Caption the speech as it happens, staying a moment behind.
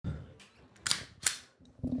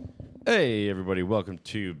Hey, everybody. Welcome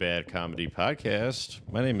to Bad Comedy Podcast.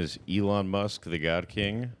 My name is Elon Musk, the God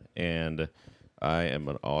King, and I am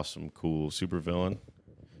an awesome, cool supervillain.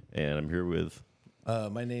 And I'm here with...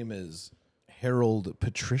 My name is Harold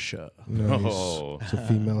Patricia. Nice. Oh. It's a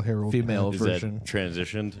female Harold. Female Is version. that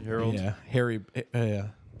transitioned, Harold? Yeah. Harry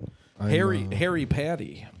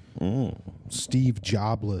Patty. Steve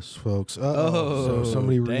Jobless, folks. Oh, so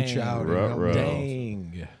somebody reach dang. out. Ruh-roh.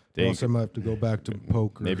 Dang. Dane Else I might have to go back to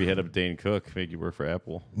poker. Maybe head up Dane Cook, make you work for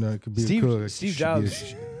Apple. No, it could be a Steve cook.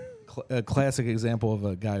 Jobs, a classic example of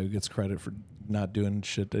a guy who gets credit for not doing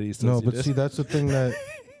shit that he says No, he but did. see, that's the thing that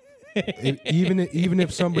even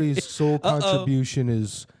if somebody's sole contribution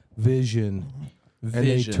is vision, and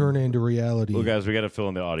they turn it into reality. Well, guys, we got to fill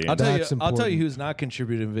in the audience. I'll tell That's you important. who's not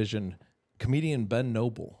contributing vision. Comedian Ben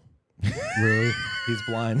Noble. Really? He's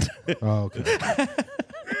blind. Oh, okay.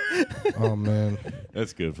 Oh man.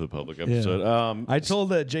 That's good for the public episode. I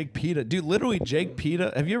told Jake Peta, dude. Literally, Jake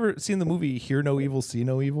Peta. Have you ever seen the movie Hear No Evil, See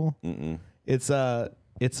No Evil? Mm-mm.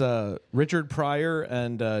 It's Richard Pryor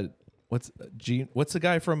and what's the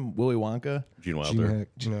guy from Willy Wonka? Gene Wilder.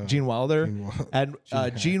 Gene Wilder. Gene Wilder. And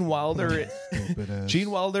Gene Wilder. Stupid-ass.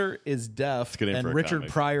 Gene Wilder is deaf, good name and for a Richard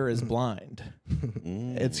comic. Pryor is blind.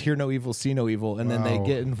 It's Hear No Evil, See No Evil, and then they Wow.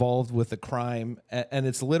 get involved with the crime, and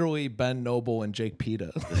it's literally Ben Noble and Jake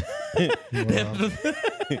Peta.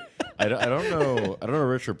 I don't know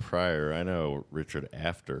Richard Pryor. I know Richard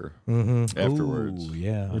afterwards. Ooh,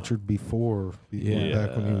 yeah. Richard before Yeah.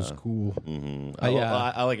 back when he was cool. Mm-hmm.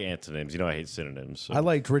 Yeah. I like antonyms. You know, I hate synonyms. So. I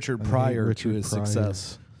liked Richard Pryor Richard to his Pryor.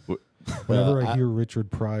 success. Whenever I hear Richard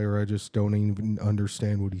Pryor, I just don't even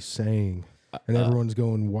understand what he's saying, and everyone's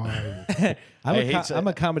going wild. I'm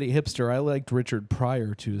a comedy hipster. I liked Richard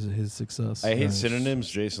Pryor to his success. I hate Nice. synonyms.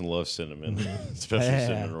 Jason loves cinnamon, especially Yeah.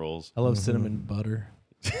 cinnamon rolls. I love cinnamon butter.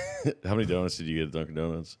 How many donuts did you get at Dunkin'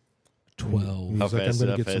 Donuts? 12. He's How like, fast I'm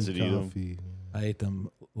gonna did- get how fast some did you eat 'em? coffee. I ate them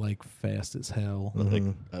like fast as hell. Like,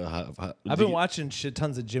 I've been watching shit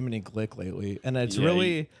tons of Jiminy Glick lately, and it's Yeah,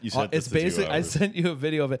 really you sent it's this to 2 basic. I hours. sent you a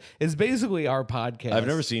video of it. It's basically our podcast. I've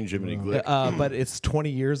never seen Jiminy Glick. but it's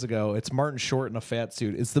 20 years ago. It's Martin Short in a fat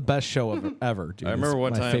suit. It's the best show ever, dude. I remember It's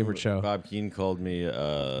one my time favorite show. Bob Keane called me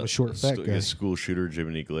A short fat guy. a school shooter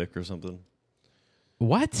Jiminy Glick or something.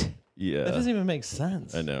 What? Yeah, That doesn't even make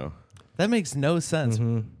sense. I know. That makes no sense.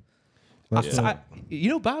 That's Yeah.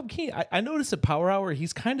 not- Bob Keane, I noticed at Power Hour,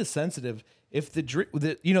 he's kind of sensitive. If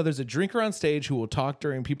there's a drinker on stage who will talk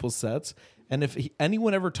during people's sets, and if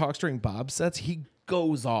anyone ever talks during Bob's sets, he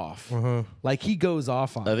goes off. Like he goes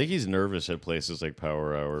off on. I think he's nervous at places like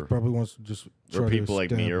Power Hour, probably wants to just where try to people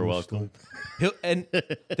like me are establish,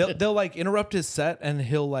 welcome. They'll like interrupt his set, and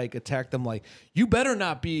he'll like attack them like, "You better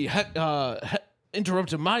not be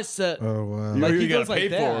interrupting my set." Oh wow. Like You he gotta goes like pay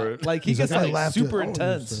that. for it. Like he He's gets like, I like laughed super at all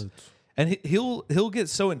intense. your sets. And he'll get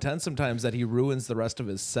so intense sometimes that he ruins the rest of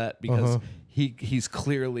his set because he's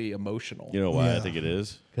clearly emotional. You know why I Yeah. think it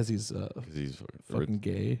is? Because he's 'Cause he's fucking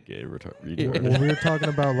gay. gay retard. Well, we were talking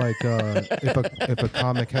about like if a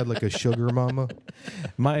comic had like a sugar mama.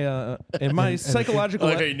 My in my psychological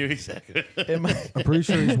Oh, okay, you knew exactly. in my I'm pretty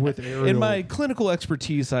sure he's with Ariel. in my clinical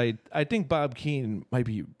expertise, I think Bob Keane might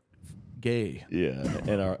be gay. Yeah,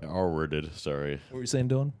 and R worded. Sorry, What were you saying,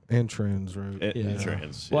 Dylan? and trans, right? and Yeah.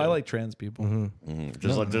 trans. Well, I yeah. like trans people.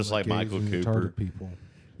 just like gays Michael and Cooper. retarded people.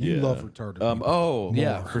 You Yeah. love retarded people. Oh,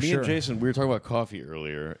 Yeah, for me sure. and Jason, we were talking about coffee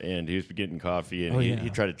earlier, and he was getting coffee, and yeah.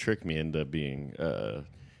 he tried to trick me into being.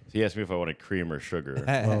 He asked me if I wanted cream or sugar,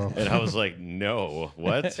 Oh. and I was like, "No,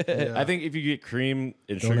 what?" I think if you get cream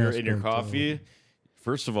and Don't sugar ask in your him, coffee,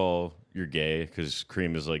 first of all, you're gay because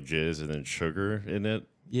cream is like jizz, and then sugar in it.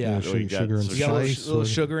 Yeah. Yeah, So you got- sugar and so You got a little, spice. little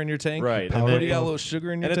sugar in your tank, Right, and What then- do you got? A little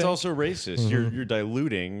sugar in your And it's tank. also racist. You're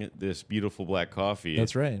diluting this beautiful black coffee.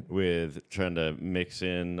 That's right. With trying to mix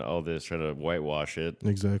in all this, trying to whitewash it.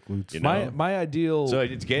 Exactly. It's- You know? My ideal. So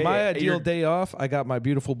it's gay. My ideal You're- day off. I got my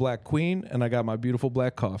beautiful black queen, and I got my beautiful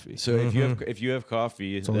black coffee. So if you have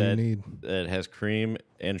coffee all you that need. that has cream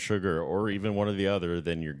and sugar, or even one or the other,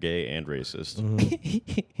 then you're gay and racist.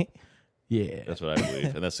 Yeah. That's what I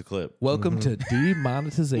believe, and that's the clip. Welcome to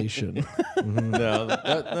demonetization. No,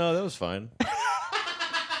 that was fine.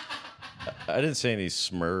 I didn't say any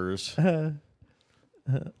smurs. Nothing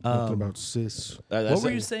about cis. What were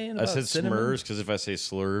you saying I about said cinnamon? smurs because if I say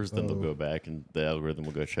slurs, then they'll go back and the algorithm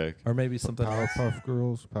will go check. Or maybe something else. Powerpuff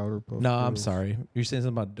Girls, Powder Puff. No, I'm Girls. sorry. You're saying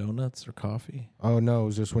something about donuts or coffee? Oh no, it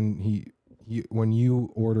was just when when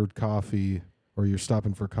you ordered coffee or you're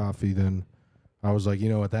stopping for coffee, then I was like, you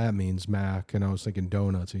know what that means, Mac? And I was thinking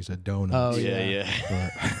donuts. He said donuts. Oh, Yeah.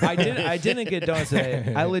 I didn't get donuts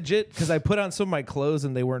today. I legit, because I put on some of my clothes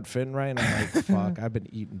and they weren't fitting right. And I'm like, fuck, I've been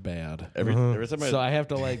eating bad. Every time So I have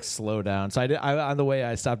to like slow down. So on the way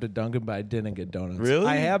I stopped at Dunkin', but I didn't get donuts. Really?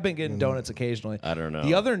 I have been getting donuts occasionally. I don't know.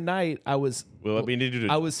 The other night I was. Well, we need to do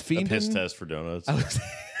I was a piss fiending. test for donuts.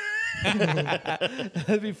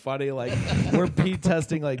 That'd be funny. Like we're Pete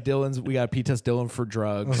testing like we got Pete test Dylan for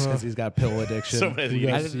drugs because he's got pill addiction. So many We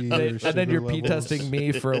gotta things. see And your then you're sugar Pete levels. testing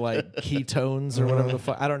me for like ketones or whatever the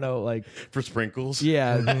fuck. I don't know, like for sprinkles.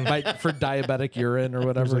 yeah, for diabetic urine or It was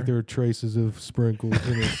whatever. like there were traces of sprinkles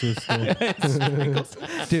in his system. Sprinkles.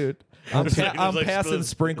 Dude, I'm There's like passing split-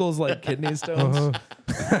 sprinkles like kidney stones.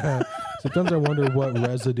 Sometimes I wonder what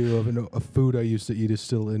residue of a food I used to eat is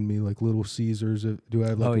still in me, like Little Caesars. Do I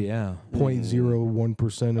have like Oh yeah.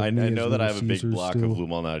 0.01% of I me know is that I Little have a big Caesars block still? of Lou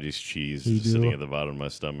Malnati's cheese You just sitting do? at the bottom of my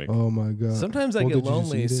stomach. Oh my god! Sometimes I Well, get did you just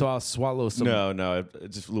lonely, eat it? so I'll swallow some. No,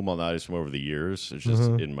 it's just Lou Malnati's from over the years. It's just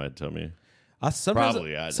in my tummy. Sometimes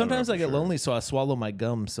Probably, I don't sometimes know I for get sure. lonely, so I swallow my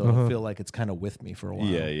gum, so I feel like it's kind of with me for a while.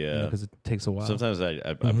 Yeah. Because it takes a while. Sometimes I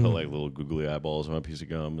put like little googly eyeballs on a piece of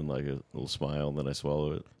gum and like a little smile, and then I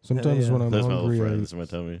swallow it. Sometimes Yeah. when I'm Those are my little hungry, friends in my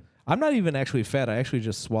tummy. I'm not even actually fat. I actually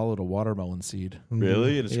just swallowed a watermelon seed.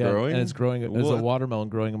 Really? And it's growing? and it's growing. There's a What? watermelon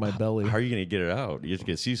growing in my belly. How are you going to get it out? You have to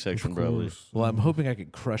get C-section probably. Well, I'm hoping I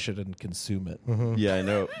can crush it and consume it. Yeah, I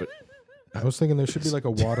know. But I was thinking there should be like a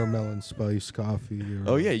watermelon spice coffee. Or,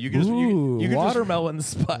 oh yeah, you can just Ooh, you can watermelon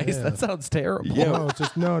spice. Yeah. That sounds terrible. Yeah. No, it's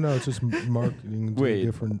just it's just marketing. To Wait.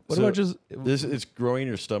 different. What So about just? it's growing in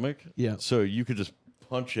your stomach. Yeah. So you could just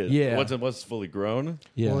punch it. Yeah. Once it's fully grown.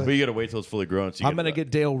 Yeah. Well, But you got to wait till it's fully grown. So you I'm gonna get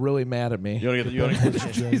Dale really mad at me. You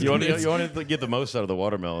want to get the most out of the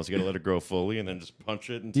watermelons. You got to let it grow fully, and then just punch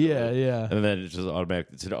it. Until Yeah. And then it's just automatic.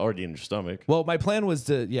 It's already in your stomach. Well, my plan was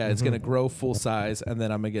to, it's going to grow full size, and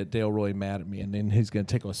then I'm going to get Dale really mad at me, and then he's going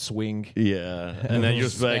to take a swing. Yeah, and then you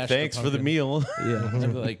just be Smash like, the "Thanks for the pumpkin." meal." Yeah.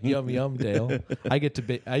 And be like, yum, yum, Dale. I get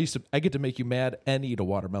to make you mad and eat a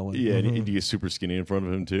watermelon. Yeah, and you get super skinny in front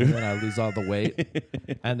of him And too. then I lose all the weight.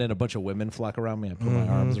 And then a bunch of women flock around me. I put my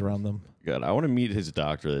arms around them. God, I want to meet his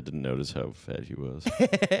doctor that didn't notice how fat he was.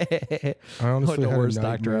 I honestly the had worst a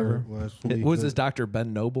doctor nightmare ever. last week. Was that- this Dr.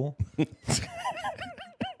 Ben Noble?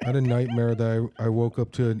 I had a nightmare that I woke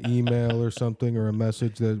up to an email or something or a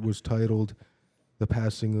message that was titled "The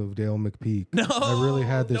Passing of Dale McPeak." No. I really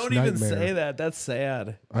had this Don't nightmare. even say that. That's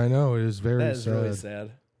sad. I know it is very That is sad, really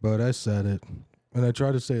sad. but I said it, and I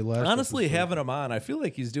tried to say it last. Honestly, episode. having him on, I feel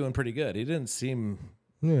like he's doing pretty good. He didn't seem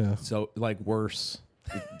yeah. so like worse.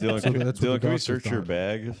 Dylan, So that's what the Dylan, can we doctor search your thought.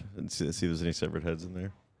 bag and see if there's any severed heads in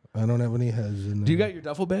there? I don't have any heads in there. Do you got your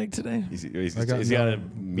duffel bag today? He's I got got a no-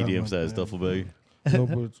 medium-sized got my duffel bag. No,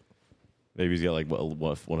 but it's Maybe he's got like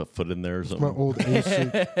one foot in there or my something. old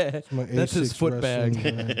Asics. It's my That's his Asics foot wrestling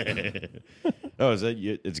bag. bag. Oh, is that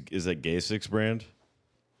Gay6 brand?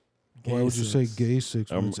 Why would you say gay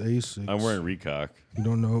six when I'm- it's Asics? I'm wearing Reebok. You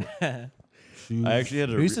don't know. Shoes. I actually had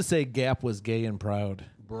We used to say Gap was gay and proud.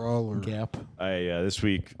 brawler. Gap. This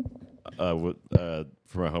week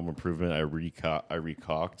for my home improvement, I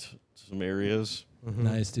recaulked some areas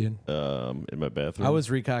Nice, dude. in my bathroom. I was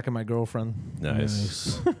recocking my girlfriend.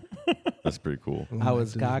 nice. That's pretty cool. I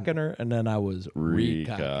was cocking her, and then I was Recock.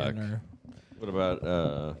 recocking her. What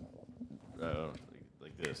about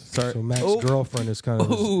like this? Sorry. So Mac's Oh. girlfriend is kind of.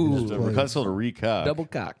 his- Ooh. his It's place. called a recock. Double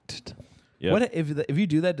cocked. Yep. What if you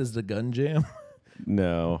do that? Does the gun jam?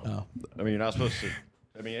 No. Oh. I mean, you're not supposed to.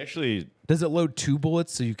 I mean, actually, Does it load 2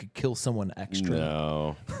 bullets so you could kill someone extra?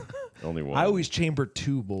 no. Only one. I always chamber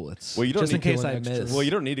 2 bullets. Well, you don't just in need case kill I an extra. miss. Well,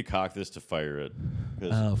 you don't need to cock this to fire it. 'Cause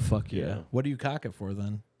Oh fuck yeah. Yeah. What do you cock it for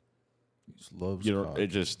then? He just loves you know, cock. it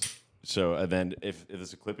just so, and then if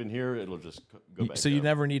there's a clip in here, it'll just go back. So you down.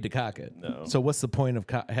 never need to cock it. No. So what's the point of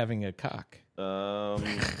having a cock? I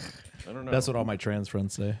don't know. That's what all my trans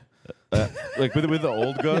friends say. Like with the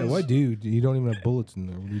old Yeah, guns. why, dude? You don't even have bullets in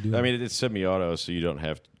there. What do you do? I mean, it's semi-auto, so you don't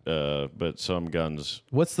have. But some guns,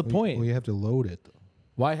 What's the point? Well, you have to load it.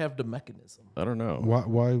 Why have the mechanism? I don't know.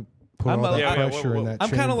 Why put I'm all a- that Yeah, pressure in that? I'm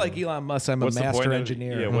kind of chamber? like Elon Musk. I'm What's a the master point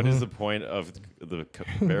engineer. Yeah. What is the point of the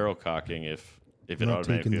barrel cocking if it Not taking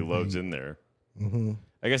automatically the loads bait. in there? Mhm.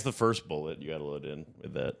 I guess the first bullet you got to load in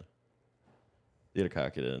with that. You got to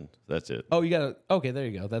cock it in. That's it. Oh, you gotta. Okay, there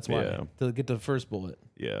you go. That's why Yeah. to get the first bullet.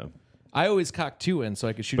 Yeah. I always cock 2 in so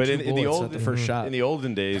I could shoot But 2 in the bullets old at the first shot. in the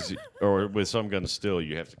olden days, or with some guns still,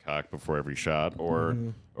 you have to cock before every shot, or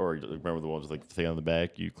remember the ones with like the thing on the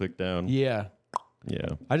back you click down. Yeah, Yeah.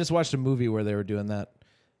 I just watched a movie where they were doing that.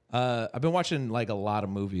 I've been watching like a lot of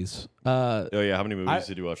movies. Oh yeah. How many movies I-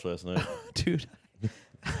 did you watch last night? Dude,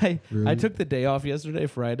 I Really? took the day off yesterday,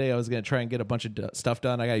 Friday. I was gonna try and get a bunch of stuff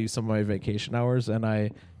done. I gotta use some of my vacation hours, and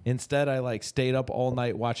I like stayed up all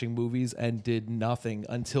night watching movies and did nothing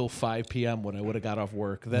until 5 p.m. when I would have got off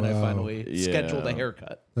work. Then I Wow. finally scheduled a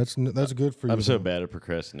haircut. That's good for you. I'm so though. bad at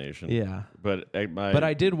procrastination. Yeah, But but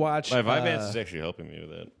I did watch. my Vyvanse is actually helping me with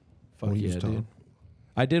that. Fuck Well, yeah, use Tom. dude.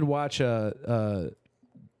 I did watch. Have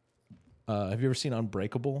you ever seen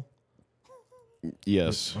Unbreakable?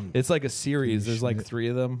 Yes. It's like a series. There's like Shit. 3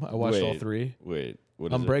 of them. I watched all 3. Wait.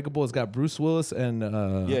 What is Unbreakable has got Bruce Willis and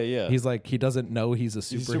Yeah. He's like he doesn't know he's a it?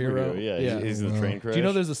 He's a superhero. Yeah. He's in the train crash. Do you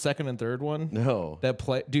know there's a second and third one No. that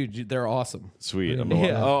play? Dude, they're awesome. Sweet.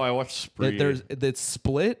 Yeah. Oh, I watched Spree. It's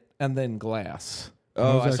Split and then Glass.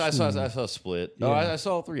 Oh, I was I saw Split. Oh, I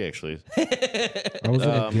saw all 3 actually. I was in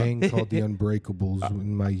a gang called the Unbreakables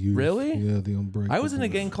in my youth. Really? Yeah, the Unbreakables. I was in a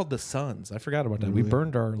gang called the Sons. I forgot about that. We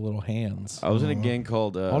burned our little hands. I was in a gang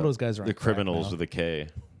called All those guys are on the crack Criminals now. with a K.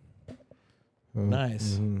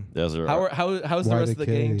 Nice. Those are How's the Why rest the of the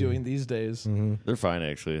gang K? doing these days? they're fine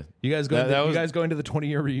actually. You guys going? That You was- guys going to the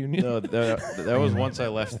 20-year reunion? No, that was once I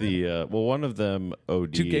left the. Well, one of them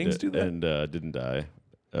OD'd Do gangs do that? and didn't die,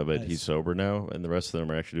 but Nice. he's sober now, and the rest of them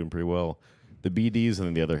are actually doing pretty well. The BDs,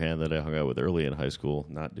 on the other hand, that I hung out with early in high school,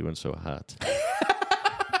 not doing so hot.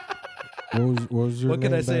 What was your What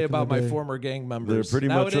can name I say back in about the my day? former gang members? They're pretty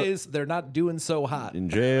much- Nowadays, they're not doing so hot. In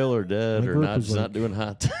jail or dead My or group not, was just not like- doing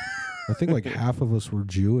hot. I think like half of us were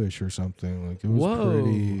Jewish or something. Like it was Whoa.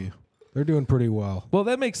 pretty. They're doing pretty well. Well,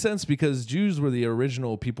 that makes sense because Jews were the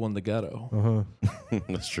original people in the ghetto.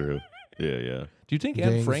 That's true. Yeah. Do you think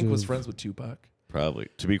Anne Gangs Frank was of- friends with Tupac? Probably.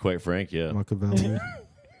 To be quite frank, yeah. Machiavelli.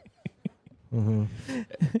 Do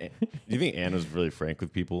you think Anne was really frank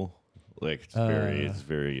with people? Like, it's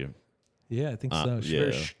very, Yeah, I think so. She's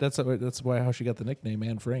very yeah. that's why how she got the nickname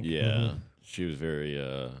Anne Frank. yeah. She was very,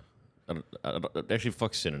 I don't, actually,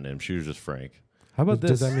 fuck synonym. She was just frank. How about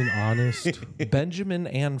Does this? that mean honest? Benjamin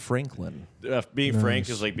Anne Franklin. Being frank Nice.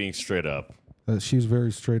 is like being straight up. She's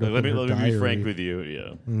very straight up. Like, in her let me be diary. frank with you.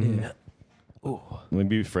 Yeah. Yeah. Let me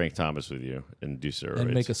be Frank Thomas with you and do steroids.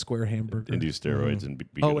 And make a square hamburger. and do steroids and be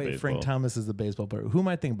Oh good wait, at baseball. Frank Thomas is the baseball player. Who am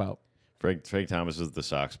I thinking about? Frank Thomas is the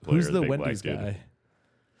Sox player. Who's the big Wendy's black dude.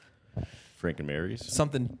 guy? Frank and Mary's.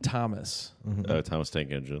 Something Thomas. Thomas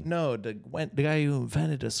Tank Engine. No, the guy who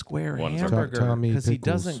invented a square Wanted to- hamburger Tommy because he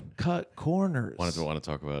Pickles. doesn't cut corners. Want to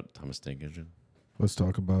talk about Thomas Tank Engine? Let's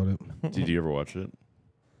talk about it. Did you ever watch it?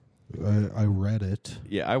 I read it.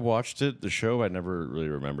 Yeah, I watched it. The show, I never really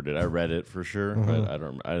remembered it. I read it for sure, but I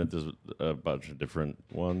don't. There's a bunch of different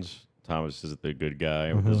ones. Thomas is the good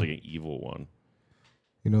guy. There's like an evil one.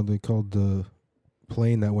 You know, they called the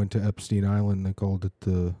plane that went to Epstein Island, they called it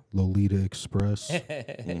the Lolita Express.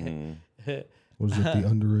 Mhm. Was it the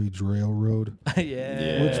underage railroad?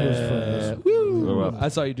 Yeah. Which was fun. Woo! What about- I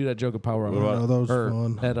saw you do that joke at Power Hour. What about- No, that was Or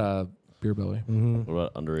fun. at Beer Belly. hmm What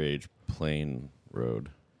about underage plane road?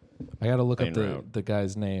 I got to look up Plane route. the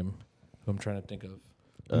guy's name who I'm trying to think of.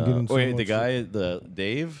 I'm getting so Wait, the much- guy, the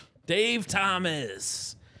Dave? Dave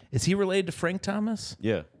Thomas. Is he related to Frank Thomas?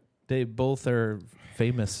 Yeah, They both are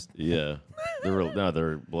famous. yeah.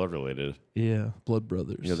 They're blood related. Yeah, blood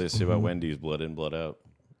brothers. You know, they say about Wendy's, blood in, blood out.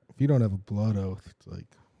 If you don't have a blood oath, it's like,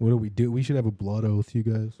 what do we do? We should have a blood oath, you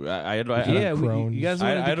guys. yeah, Crohn's. you guys I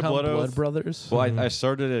want to had a become blood blood oath. brothers? Well, I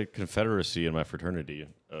started a confederacy in my fraternity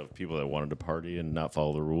of people that wanted to party and not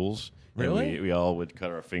follow the rules. And Really? we all would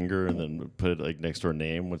cut our finger and then put it like next to our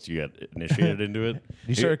name once you got initiated into it.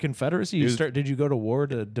 You started a confederacy. it was- Did you go to war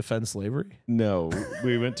to defend slavery? No,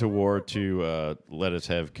 we went to war to let us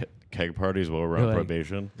have keg parties while we were on Really?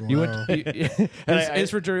 probation. You Wow. went. His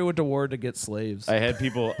fraternity went to war to get slaves. I had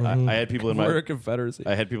people. I had people in We're a my. confederacy.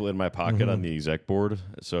 I had people in my pocket on the exec board,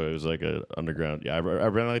 so it was like a underground. Yeah, I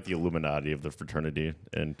ran like the Illuminati of the fraternity,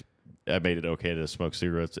 and I made it okay to smoke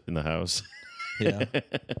cigarettes in the house. yeah.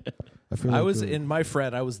 I feel I like was the- in my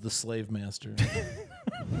frat. I was the slave master.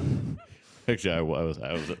 Actually, I was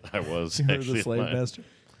You were actually the slave my- master.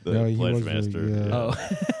 the No, he pledge was the- master. yeah.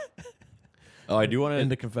 Oh, Oh, I do want in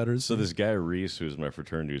the to. confederacy. So this guy Reese, who's in my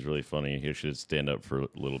fraternity, was really funny. He should stand up for a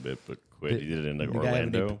little bit, but quit. He did it in like Did the guy have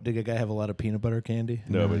Orlando. did the guy have a lot of peanut butter candy?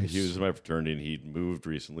 No, but Nice. he was in my fraternity, and he'd moved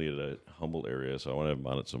recently to a humble area, so I want to have him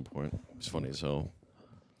on at some point. It's funny as hell.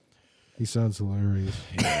 He sounds hilarious.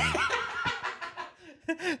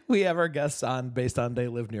 We have our guests on based on they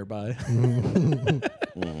live nearby.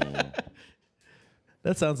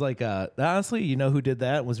 That sounds like honestly, you know who did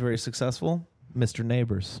that and was very successful? Mr.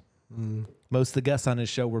 Neighbors. Most of the guests on his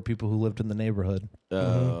show were people who lived in the neighborhood.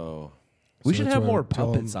 Oh. We So should that's have why more I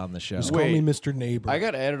tell puppets him- on the show. Just call me Wait. Mr. Neighbor. I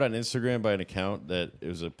got added on Instagram by an account that it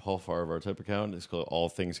was a Paul Farvar type account. It's called All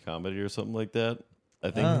Things Comedy or something like that. I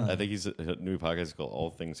think he's a new podcast called All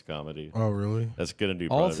Things Comedy. Oh, really? That's gonna do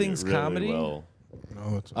All probably Things really Comedy? well.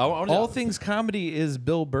 No, it's All Things Comedy is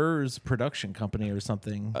Bill Burr's production company or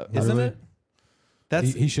something, isn't really? it?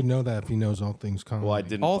 That's he should know that if he knows all things comedy. Well, I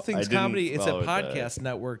didn't. All I Things didn't Comedy. It's a follow that. podcast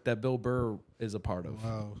network that Bill Burr is a part of.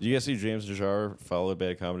 Wow. Do you guys see James Najar follow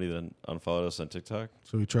Bad Comedy, then unfollowed us on TikTok?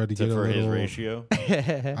 So he tried to Except get a for his little. ratio.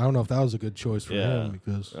 I don't know if that was a good choice for Yeah. him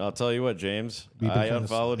because I'll tell you what, James. We've been I kinda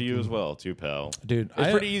unfollowed you slacking. as well, too, pal. Dude,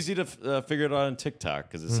 It's pretty easy to figure it out on TikTok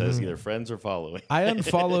because it says either friends or following. I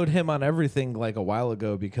unfollowed him on everything like a while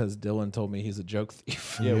ago because Dylan told me he's a joke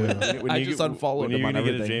thief. I just unfollowed him on When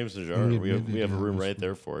you get a everything. James Najar, we admitted have a it room was- right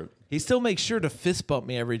there for it. He still makes sure to fist bump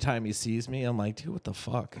me every time he sees me. I'm like, dude, what the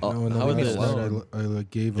fuck? no, and how then about last this? night I like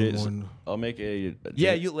gave him Jason, one. I'll make a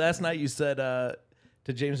Yeah, you last night you said to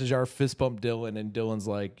James Najar, fist bump Dylan, and Dylan's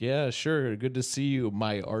like, yeah, sure, good to see you,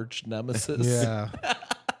 my arch nemesis. Yeah,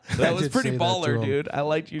 that was did pretty say that to baller, him. dude. I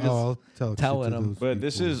liked you just. I'll tell telling him. But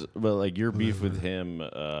this is, but like your beef with him.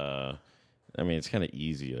 I mean, it's kind of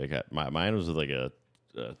easy. Like mine was with like a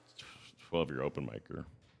 12-year open micer.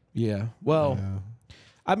 Yeah. Well,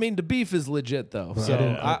 I mean, the beef is legit though. So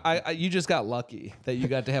Yeah. I you just got lucky that you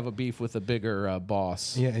got to have a beef with a bigger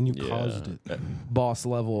boss, Yeah, and you caused it. boss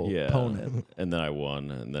level Yeah, opponent. and then I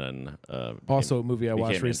won, and then Also, a movie I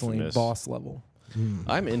watched became recently, infamous. Boss Level.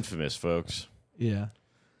 I'm infamous, folks. Yeah.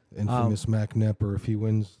 Infamous Mac Nepper. If he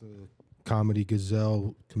wins the Comedy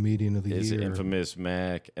Gazelle Comedian of the It's Year, infamous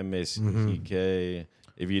Mac MSEK.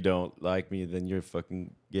 If you don't like me, then you're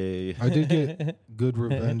fucking gay. I did get good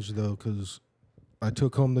revenge though because I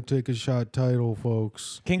took home the Take a Shot title,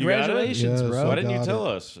 folks. Congratulations, Yes, bro. Why didn't you got tell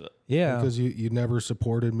it. us? Yeah. Because you never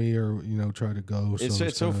supported me or try to go. It's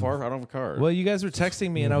so kinda- far. I don't have a card. Well, you guys were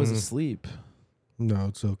texting me and I was asleep. No,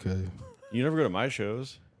 it's okay. You never go to my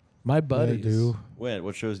shows. My I buddies. do. When?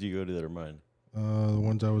 What shows do you go to that are mine? The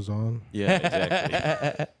ones I was on. Yeah,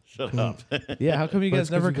 exactly. Shut up. Yeah, how come you But guys it's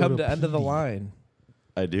 'cause never you go come to to end of the PD. line?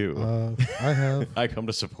 I do. I have. I come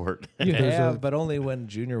to support. You There's have, a- but only when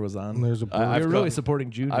Junior was on. There's a. I've You're really come-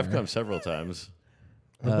 supporting Junior. I've come several times.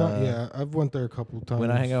 I've went there a couple times.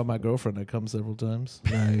 When I hang out with my girlfriend, I come several times.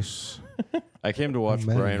 Nice. I came to watch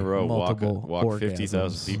Many. Brian Rowe Multiple walk 50,000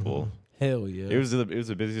 orgasms. people. Hell yeah. It was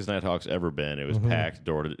the busiest Night Hawk's ever been. It was packed.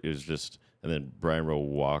 It was just, and then Brian Rowe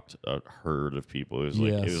walked a herd of people. It was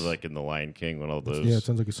like Yes. in The Lion King when all those. Yeah, it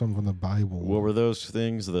sounds like it's something from the Bible. What were those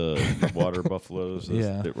things? The water buffaloes.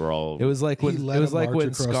 Yeah. that were all. It was like when He led a march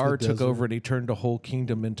across Scar the took desert. over and he turned a whole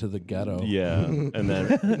kingdom into the ghetto. Yeah, and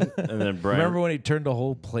then Brian. Remember when he turned the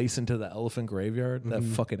whole place into the elephant graveyard? That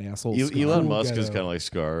fucking asshole. Scar. Elon Cool Musk is ghetto. kind of like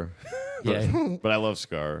Scar. Yeah. But I love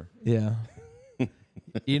Scar. Yeah.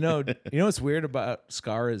 you know what's weird about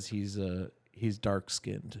Scar is he's dark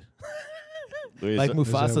skinned. Like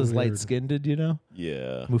Mufasa's weird? light skinned, you know?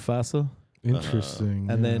 Yeah. Mufasa. Interesting.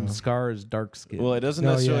 And yeah. then Scar is dark skinned. Well, it doesn't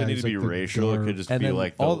No, necessarily yeah, need he's to be like the racial. It dark- could just and be then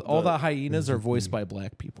like all the hyenas are voiced by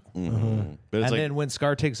black people. Mhm. But it's And like then when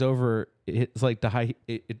Scar takes over, it's like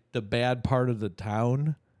the bad part of the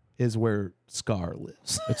town is where Scar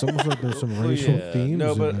lives. It's almost like there's some racial yeah. themes.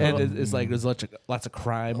 No, but- in And it. it's like there's lots of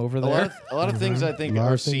crime over a there. lot of things I think A lot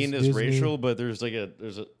are of things seen as Disney- racial, but there's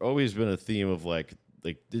always been a theme of like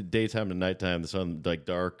daytime to nighttime, the sun like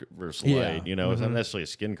dark versus Yeah. light. You know, it's not necessarily a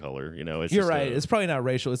skin color. You know, it's You're just right. It's probably not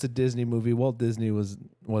racial. It's a Disney movie. Walt Disney wasn't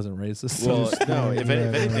racist. well, no. If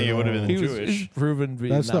anything, it would have been he was Jewish. proven to be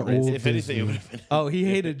That's not the racist. old If anything, it Disney. would have been. Oh, he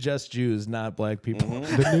hated just Jews, not black people.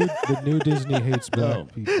 the new Disney hates black No.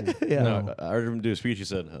 people. Yeah. No, I heard him do a speech. He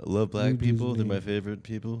said, "I love black New people. They're Disney. my favorite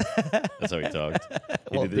people." That's how he talked.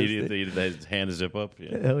 Walt he did his hand zip up.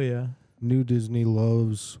 Yeah. Hell yeah. New Disney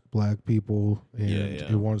loves black people and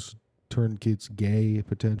Yeah. it wants to turn kids gay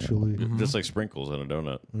potentially. Just like sprinkles on a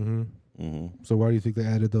donut. So why do you think they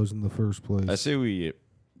added those in the first place? I say we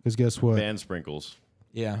Because guess what? ban sprinkles.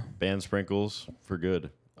 Yeah. Ban sprinkles for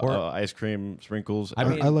good. Or- Ice cream sprinkles. I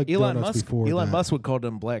mean, I like Elon donuts Musk. before Elon that. Musk would call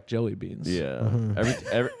them black jelly beans. yeah.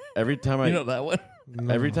 Every time I You know that one?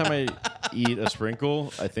 every time I eat a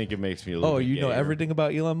sprinkle, I think it makes me a little. Oh, bit you know gayer. everything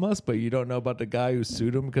about Elon Musk, but you don't know about the guy who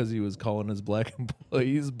sued him because he was calling his black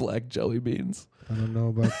employees black jelly beans. I don't know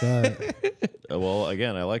about that. Well,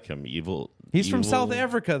 again, I like him. Evil. He's from evil- South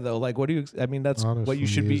Africa, though. Like, what do you? I mean, that's what Honestly, you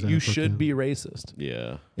should be. he is You should African. be racist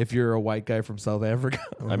Yeah. if you're a white guy from South Africa.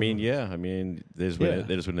 I mean, yeah. I mean, they just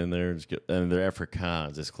went in there and they're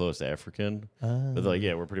Afrikaans. It's close to African. But they're like,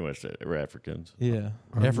 yeah, we're pretty much we're Africans. Yeah,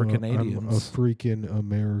 I'm a Africanadians. freaking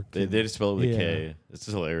American. They just spell it with Yeah. a K. It's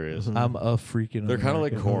just hilarious. I'm a freaking. They're kind of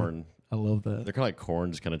like American. corn. I love that. They're kind of like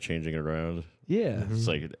corn, just kind of changing it around. Yeah, It's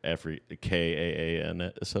like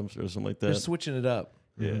Kaaan or something like they're that. switching it up.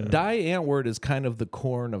 Yeah. Die antwort is kind of the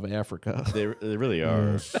corn of Africa. They really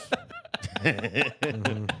are.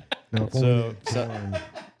 No, So,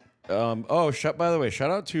 by the way,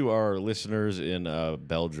 shout out to our listeners in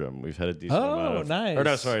Belgium. We've had a decent amount of. Nice. Or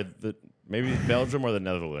no, sorry, maybe Belgium or the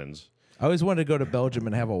Netherlands. I always wanted to go to Belgium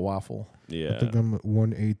and have a waffle. Yeah, I think I'm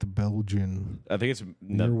 1/8 Belgian. I think it's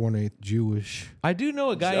You're 1/8 Jewish. I do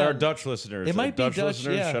know a guy. our on- Dutch listeners. It might be Dutch,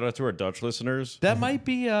 listeners. yeah. Shout out to our Dutch listeners. That might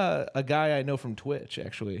be a guy I know from Twitch.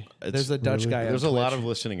 Actually, there's a Dutch really? guy. There's on a lot Twitch. of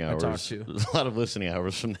listening hours. talked to. There's a lot of listening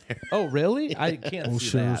hours from there. Oh, really? I can't We'll see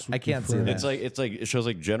share that. this with I can't your see that. friends. It's like it shows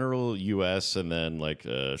like general U.S. and then like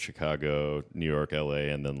Chicago, New York,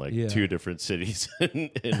 L.A. and then like Yeah. 2 different cities in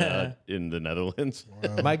the Netherlands.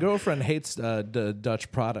 My girlfriend hates the Dutch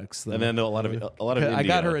products. Though. And then a lot of India. I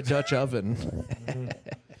got her a Dutch oven.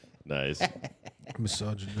 Nice.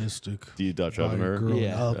 Misogynistic. Do you Dutch Buy oven a her? girl an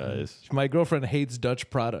Yeah. oven. Nice. My girlfriend hates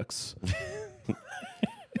Dutch products.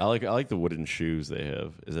 I like the wooden shoes they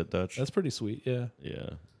have. Is that Dutch? That's pretty sweet. Yeah, Yeah.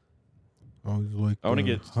 Always like I want to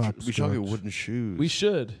the get. We should get hopscotch. wooden shoes. we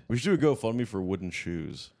should. We should do a GoFundMe for wooden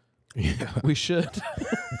shoes. Yeah. We should.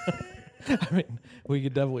 I mean, we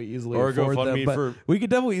could definitely easily Or afford them. GoFundMe But for- we could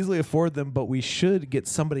definitely easily afford them, but we should get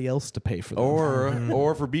somebody else to pay for them.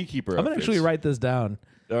 Or for beekeeper. I'm gonna outfits. actually write this down.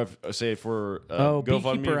 Say for Beekeeper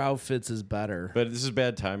GoFundMe. outfits is better. But this is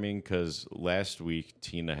bad timing because last week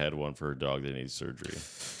Tina had one for her dog that needs surgery.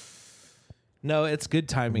 No, it's good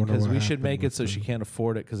timing wonder because what we should happened make it with so she can't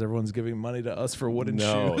afford it because everyone's giving money to us for wooden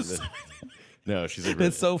No, shoes. no, she's like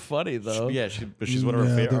It's so funny though. yeah, but she's one of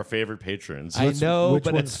Yeah, our favorite patrons. I know, which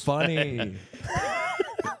but one's- it's funny.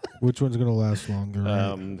 Which one's gonna last longer?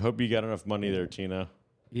 Right? Hope you got enough money there, Tina.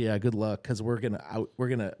 Yeah, good luck because we're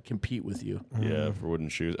gonna compete with you. Yeah, for wooden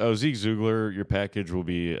shoes. Oh, Zeke Zugler, your package will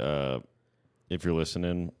be, if you're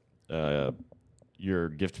listening, your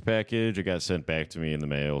gift package. It got sent back to me in the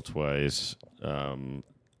mail twice.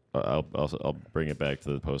 I'll bring it back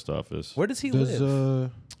to the post office. Where does he Does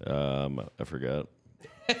live? I forgot.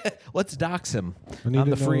 Let's dox him I need on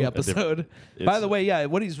to the free know- episode. By the way, yeah,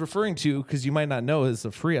 what he's referring to, because you might not know, is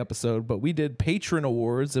a free episode, but we did patron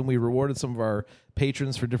awards and we rewarded some of our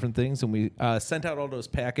patrons for different things, and we sent out all those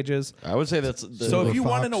packages. I would say that's So if the you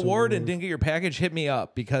won an Fox award and Award. didn't get your package, hit me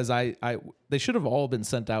up because they should have all been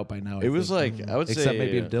sent out by now. I it was think. like I would except say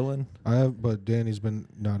maybe of Dylan. I have, but Danny's been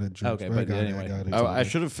not at Jim's. Okay, but I but got anyway. it. I got it. I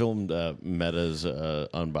should have filmed Meta's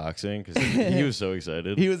unboxing because he was so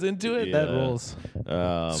excited. He was into it. That Yeah. rules.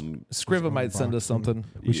 Scriva might send us unboxing. something.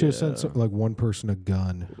 We should have Yeah. sent like one person a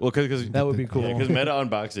gun. Well, because That would be cool. Because Meta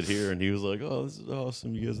unboxed it here, and he was like, "Oh, this is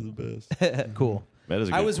awesome! You guys are the best." Cool. Meta's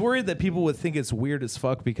I good. was worried that people would think it's weird as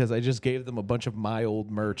fuck because I just gave them a bunch of my old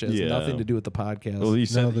merch. It has Yeah. nothing to do with the podcast. Well, you No,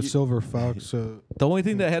 sent the Silver Fox. The only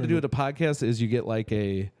thing that had to do with the podcast is you get like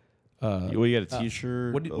a you got a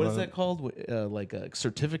T-shirt. what is that called? Like a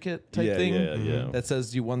certificate type thing Yeah. that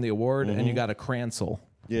says you won the award, and you got a cransel,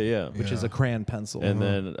 Yeah. which is a crayon pencil. And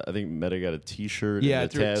then I think Meta got a T-shirt. yeah, I and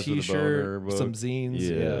a threw a Taz with a T-shirt, boner book. some zines.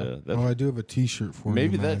 Yeah. that's- Oh, I do have a T-shirt for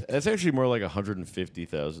maybe you. Mac. that's actually more like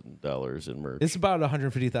 $150,000 in merch. It's about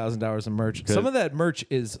 $150,000 in merch. Some of that merch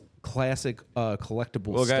is classic collectible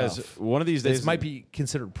well, guys, stuff. one of these days This might be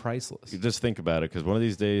considered priceless. Just think about it, because one of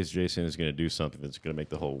these days, Jason is going to do something that's going to make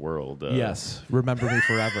the whole world. Yes, remember me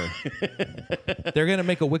forever. They're gonna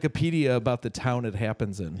make a Wikipedia about the town it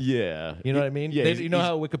happens in. Yeah. You know what I mean? Yeah. You know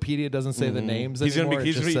how Wikipedia doesn't say the names He's going anymore? to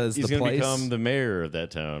It just says he's the going to place. become the mayor of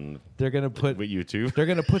that town They're gonna put with YouTube. they're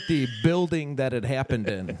gonna put the building that it happened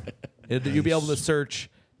in. You'll be able to search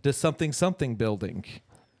the something something building.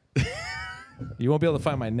 You won't be able to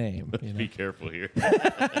find my name. You know? Be careful here.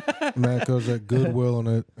 Matt goes at Goodwill,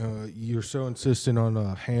 and you're so insistent on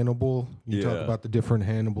Hannibal. You talk Yeah. about the different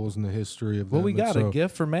Hannibals in the history of them. Well, we and got so, a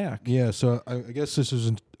gift for Mac. Yeah, so I guess this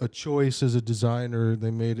is a choice as a designer.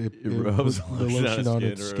 They made it, It rubs the lotion on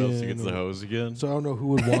its skin, or else he skin. gets the hose again. So I don't know who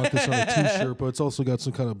would want this on a T-shirt, but it's also got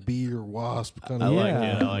some kind of bee or wasp kind I of. like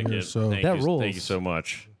Yeah. it. I like it. So Thank That you, rules. Thank you so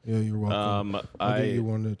much. yeah, you're welcome. I'll get you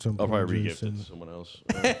one at some I'll point, probably re-gift it Jason. to someone else.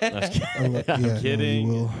 That's I'm kidding.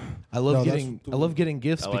 No, you will. I love No, getting that's- I love getting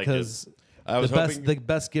gifts I like because I was hoping. the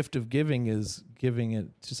best gift of giving is giving it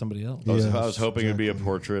to somebody else. I was Yes, hoping it'd be a exactly.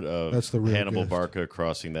 portrait of That's the real Hannibal gift. Barca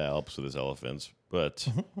crossing the Alps with his elephants, but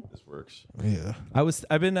this works. Yeah.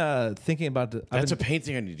 I've been thinking about the, That's a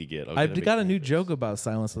painting I need to get. I've got a new joke about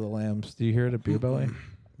Silence of the Lambs. Do you hear it at Beer Belly?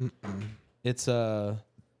 It's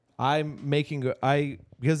I'm making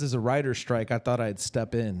because there's a writer's strike. I thought I'd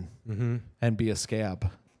step in and be a scab.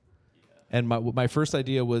 And my first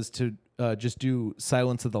idea was to just do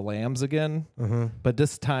Silence of the Lambs again, but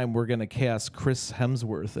this time we're gonna cast Chris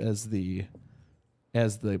Hemsworth as the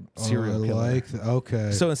as the serial killer.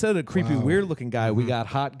 Okay. So instead of a creepy, Wow. weird looking guy, we got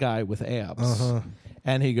hot guy with abs. Uh-huh.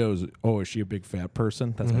 And he goes, "Oh, is she a big fat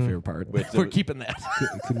person?" That's my favorite part. We're keeping that.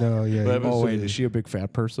 No, yeah. But- Oh wait, is she a big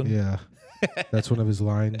fat person? Yeah. That's one of his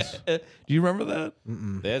lines. Do you remember that?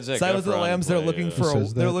 They had Zac Silence of the Efron Lambs. They're play, looking He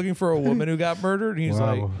says they're that? looking for a woman who got murdered. And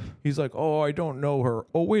Wow. he's like, "Oh, I don't know her.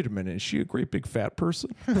 Oh, wait a minute, is she a great big fat person?"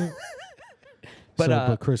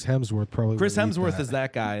 But Chris Hemsworth probably. Chris would eat Hemsworth that. is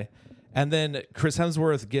that guy, and then Chris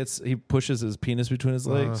Hemsworth he pushes his penis between his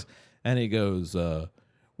legs, and he goes,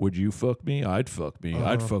 "Would you fuck me? I'd fuck me.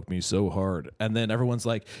 I'd fuck me so hard." And then everyone's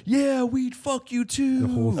like, "Yeah, we'd fuck you too." The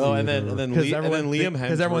whole Oh, and then Because Liam Hemsworth.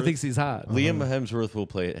 because everyone thinks he's hot. Liam Hemsworth will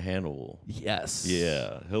play Hannibal. Yes.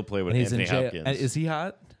 Yeah, he'll play with And he's Anthony in jail. Hopkins. And is he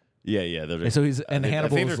hot? Yeah. They're, And so he's and I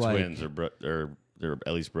Hannibal's think they're like. twins or they're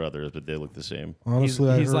at least brothers, but they look the same.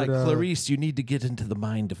 Honestly, he's I heard, like, Clarice, you need to get into the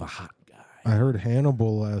mind of a hot guy. I heard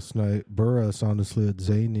Hannibal last night. Burris, honestly, at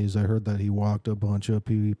Zanies. I heard that he walked a bunch of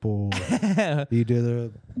people. He did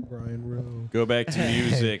a Brian Rowe. Go back to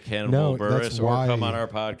music, Hannibal No, Buress, that's or why. come on our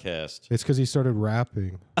podcast. It's because he started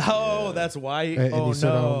rapping. Oh, that's why. And Oh, he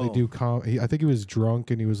said, I no. only do I think he was drunk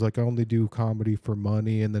and he was like, I only do comedy for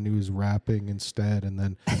money. And then he was rapping instead. And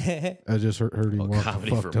then I just heard he walked a Comedy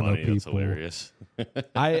fuck for ton of money. That's people. hilarious.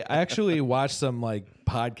 I actually watched some like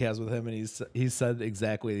podcast with him, and he said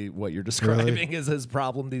exactly what you're describing is his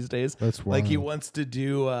problem these days. That's like he wild. wants to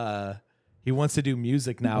do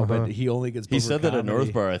music now, but he only gets. He booked for said that at comedy.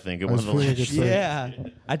 North Bar, I think. It I was wasn't feeling like it's like- Yeah,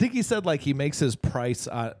 I think he said like he makes his price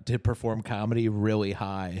to perform comedy really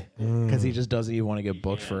high because he just doesn't even want to get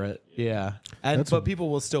booked for it. Yeah, but people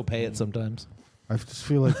will still pay it sometimes. I just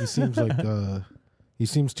feel like he seems like he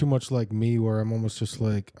seems too much like me, where I'm almost just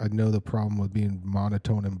like, I know the problem with being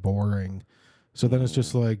monotone and boring. So then it's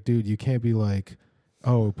just like, dude, you can't be like,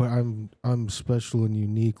 oh, but I'm special and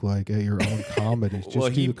unique, like at your own comedy. Just Well,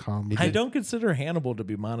 do the comedy. I don't consider Hannibal to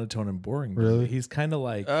be monotone and boring. dude. Really? He's kind of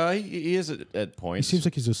like. he is at He points. seems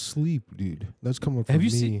like he's asleep, dude. That's coming from Have you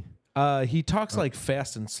me. seen? He talks like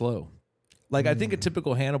fast and slow. Like I think a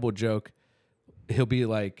typical Hannibal joke, he'll be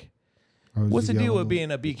like, I was "What's the deal yelling. with being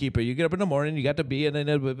a beekeeper? You get up in the morning, you got to bee, and then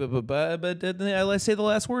but then I say the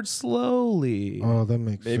last word slowly." Oh, that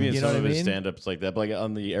makes Maybe in sense. You know some what of I his mean? stand-ups like that. But like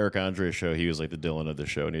on the Eric Andre show, he was like the Dylan of the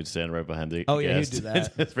show, and he'd stand right behind the Oh, yeah, he'd guest do that.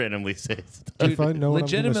 and just randomly say stuff. Dude, If I know what I'm gonna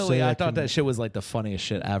legitimately, say, I I thought can- that shit was like the funniest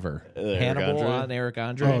shit ever. Eric Hannibal Andre? on Eric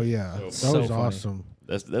Andre. Oh yeah, that So was funny. awesome.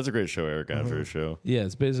 That's a great show, Eric Andre's show. Yeah,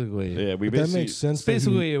 it's basically Yeah, we That basically makes sense. it's that he-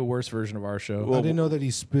 basically a worse version of our show. I didn't know that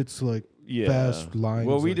he spits like fast lines.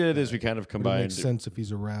 What we like did that. is we kind of But it combined. makes sense if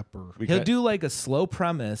he's a rapper. We He'll ki- do like a slow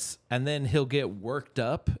premise, and then he'll get worked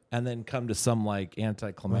up, and then come to some like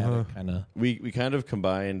anticlimactic kind of. we kind of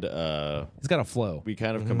combined. He's got a flow. We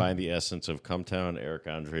kind of combined the essence of Cumtown, Eric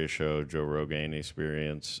Andre show, Joe Rogan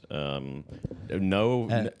experience. No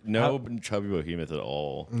chubby behemoth at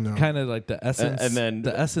all. No. Kind of like the essence, And then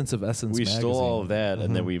the essence of Essence. We magazine. stole all of that,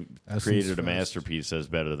 and then we Essence created a Fest. masterpiece that's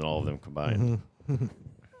better than all of them combined.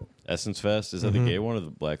 Essence Fest, is that the gay one or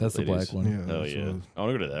the black? That's the ladies? black one. Yeah, Hell that's yeah! what- I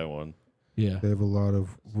want to go to that one. Yeah, They have a lot of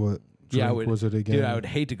what? yeah. I drink would. was it again? Dude, I would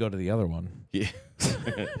hate to go to the other one. Yeah,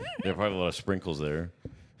 there are probably a lot of sprinkles there.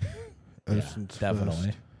 Essence Definitely.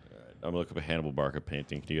 Fest. I'm gonna look up a Hannibal Barca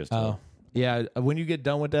painting. Can you guys Oh, tell? yeah. When you get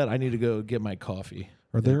done with that, I need to go get my coffee.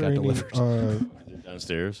 Are It there got any? delivered.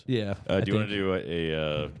 Downstairs. Yeah. Do you want think-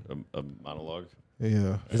 to do a monologue?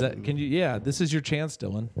 Yeah. Is that? Can you? Yeah. This is your chance,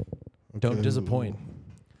 Dylan. Don't Okay. disappoint.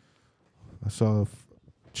 I saw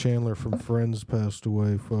Chandler from Friends passed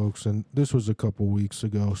away, folks, and this was a couple weeks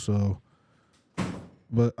ago. So,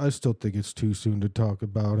 but I still think it's too soon to talk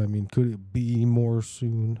about. I mean, could it be more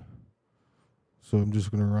soon? So I'm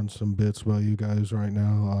just gonna run some bits by you guys right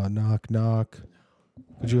now. Knock knock.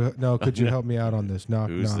 Could you help me out on this? Knock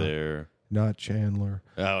Who's knock. there? Not Chandler.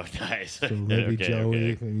 Oh, nice. So maybe Okay,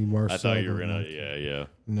 Joey, okay. maybe Marcel. I thought you were but gonna. not- Yeah.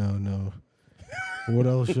 No. What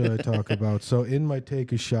else should I talk about? So in my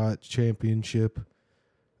Take a Shot championship,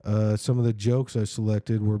 some of the jokes I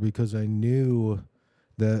selected were because I knew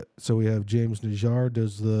that. So we have James Najjar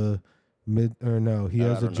does the mid, or no, he I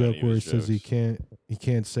has a don't know any joke of where he his says he jokes.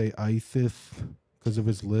 can't say "ithith" because of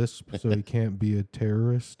his lisp, so he can't be a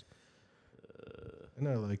terrorist. And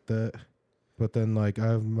I like that. But then, like, I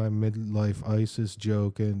have my midlife ISIS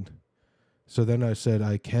joke, and so then I said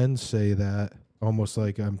I can say that, almost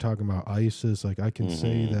like I'm talking about ISIS, like I can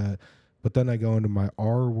say that. But then I go into my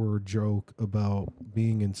R-word joke about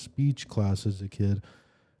being in speech class as a kid,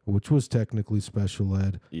 which was technically special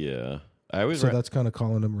ed. Yeah. So that's kind of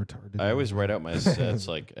calling him retarded. I always write out my sets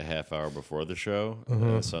like a half hour before the show.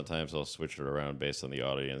 And sometimes I'll switch it around based on the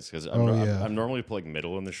audience because I'm normally playing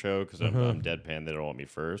middle in the show because I'm deadpan. They don't want me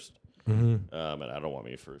first, and I don't want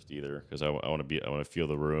me first either because I want to feel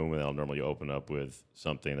the room, and I'll normally open up with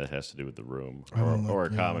something that has to do with the room or a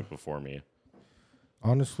comic before me.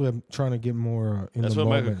 Honestly, I'm trying to get more in That's the what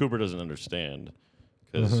moment. Michael Cooper doesn't understand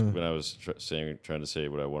because when I was trying to say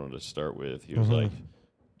what I wanted to start with, he was like,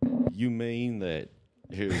 "You mean that?"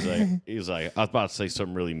 He was like, I was about to say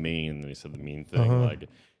something really mean, and he said the mean thing, like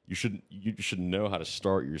you should know how to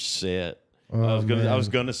start your set. I was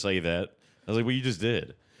gonna say that. I was like, well, you just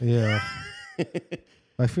did. Yeah.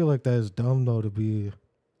 I feel like that is dumb though, to be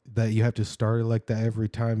that you have to start it like that every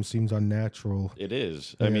time seems unnatural. It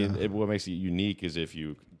is. Yeah. I mean, what makes it unique is if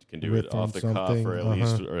you can do Riff it off the on cuff something,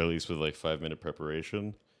 or at least with like 5-minute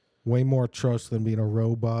preparation. Way more trust than being a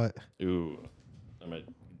robot. Ooh, I might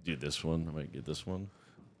do this one. I might get this one.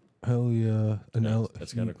 Hell yeah.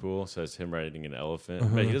 That's kind of cool. So it's him riding an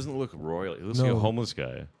elephant. But he doesn't look royal. He looks like a homeless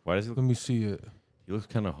guy. Why does he look? Let me see it. He looks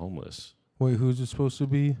kind of homeless. Wait, who's it supposed to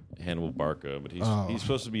be? Hannibal Barca, but he's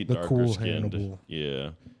supposed to be the darker cool skinned. Hannibal. Yeah,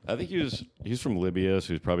 I think he's from Libya,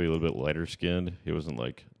 so he's probably a little bit lighter skinned. He wasn't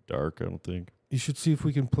like dark, I don't think. You should see if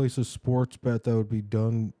we can place a sports bet that would be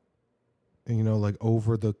done, like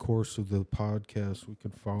over the course of the podcast. We can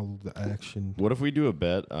follow the action. What if we do a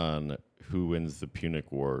bet on who wins the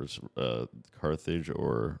Punic Wars, Carthage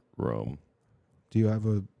or Rome? Do you have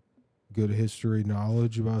a good history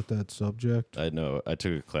knowledge about that subject? I know. I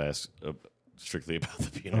took a class strictly about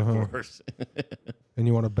the Punic Wars. And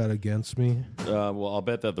you want to bet against me? Well, I'll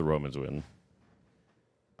bet that the Romans win.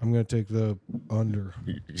 I'm going to take the under.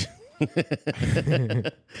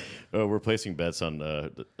 We're placing bets on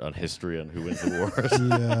history on who wins the wars.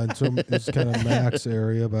 Yeah, and so it's kind of max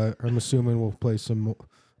area, but I'm assuming we'll play some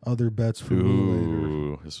other bets for me later.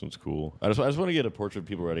 Ooh, this one's cool. I just want to get a portrait of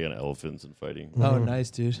people riding on elephants and fighting. Oh, nice,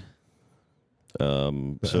 dude.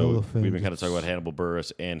 So we've been kind of talking about Hannibal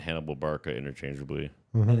Buress and Hannibal Barca interchangeably.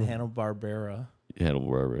 And Hanna-Barbera. Hannibal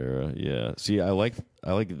Barbera, yeah. See, I like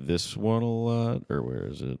this one a lot. Or where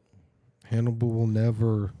is it? Hannibal will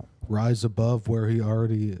never rise above where he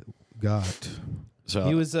already got. So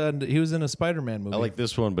He was in a Spider-Man movie. I like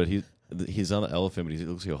this one, but he's on the elephant, but he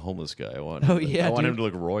looks like a homeless guy. I want Oh, him, yeah, I want him dude. to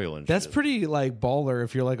look royal and That's shit. pretty like baller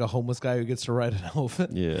if you're like a homeless guy who gets to ride an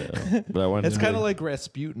elephant. Yeah, but I want. It's him kind to of like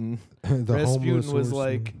Rasputin. The Rasputin homeless was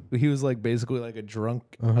horseman. he was like basically like a drunk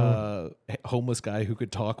homeless guy who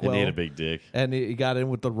could talk well. And he had a big dick. And he got in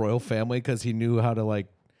with the royal family because he knew how to like.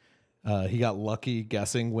 He got lucky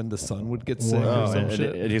guessing when the sun would get sick Wow. or some and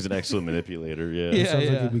shit. he's an excellent manipulator. Yeah. Yeah. Sounds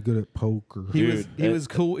like he'd be good at poker. He Dude, was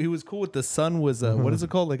cool. He was cool with the sun. Was what is it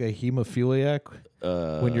called? Like a hemophiliac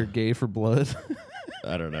when you're gay for blood.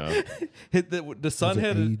 I don't know. The son Was it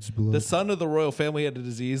had AIDS blood? the son of the royal family had a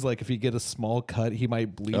disease. Like if you get a small cut, he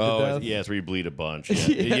might bleed to death. Yeah, it's where you bleed a bunch.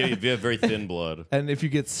 Yeah. If you have very thin blood. And if you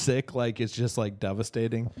get sick, like it's just like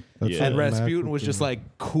devastating. That's Yeah. And what Rasputin Mac was would just do.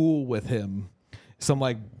 like cool with him. Some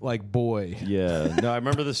like boy. Yeah. No, I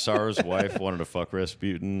remember the Tsar's wife wanted to fuck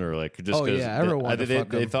Rasputin, or like just Oh, because yeah, everyone wanted to fuck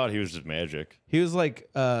they him. thot he was just magic. He was like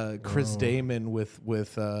Chris Damon with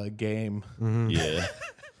Game. Yeah.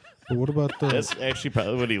 But what about the? That's actually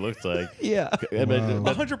probably what he looked like. Yeah, I mean,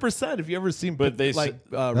 but 100%. If you ever seen, But they That's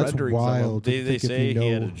renderings wild. they to think if say you he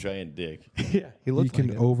had a know- giant dick. of him. Yeah, he You looked can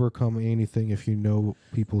like him. overcome anything if you know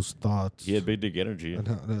people's thoughts. He had big dick energy. And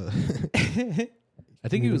how to- I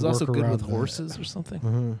think he need was to also work good with around that. horses or something.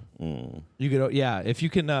 Mm. You could, yeah. If you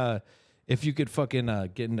could fucking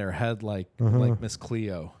get in their head like Miss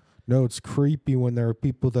Cleo. No, it's creepy when there are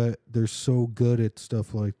people that they're so good at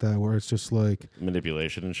stuff like that, where it's just like,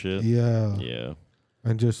 Manipulation and shit. yeah, Yeah.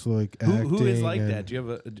 and just like acting. Who is like and- that? Do you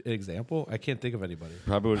have an example? I can't think of anybody.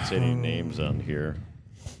 Probably wouldn't say any names on here.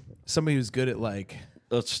 Somebody who's good at like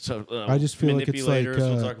Let's I just feel like it's like, manipulators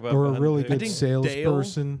we'll talk about or a behind really the good think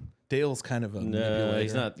salesperson. Dale's kind of a No, manipulator.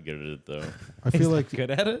 he's not good at it though. I feel like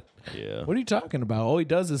good at it. Yeah. What are you talking about? All he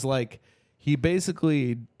does is like he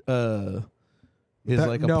basically is That-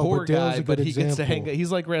 like a no, poor but Dale's guy, a but good he gets to hang. example.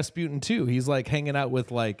 He's like Rasputin too. He's like hanging out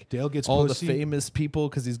with like Dale gets all pussy. the famous people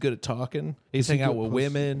because he's good at talking. He's he hanging out get with pussy?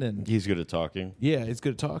 women and He's good at talking. yeah, he's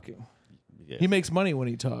good at talking. Yeah. He makes money when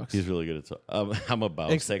he talks. He's really good at talking. I'm about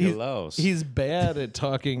to take a he's, loss. he's bad at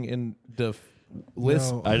talking in the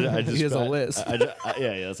lisp. No. I just he has a lisp.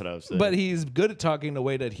 Yeah, that's what I was saying. But he's good at talking in a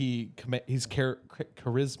way that he's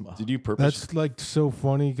charisma. Did you purpose? That's like so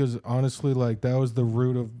funny because honestly, like that was the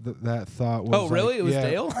root of that thought. Was, Oh, really? Like, It was yeah,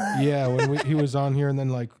 Dale? Yeah, when he was on here, and then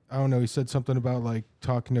like I don't know, he said something about like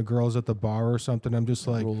talking to girls at the bar or something. I'm just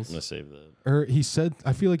like, Rules. I'm gonna save that. or he said,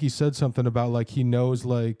 I feel like he said something about like he knows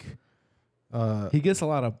like, He gets a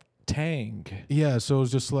lot of tang. yeah. So it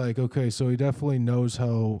was just like, okay, so he definitely knows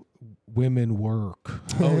how women work.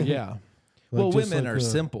 Oh yeah. Like, Well, just women like are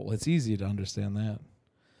simple. It's easy to understand that.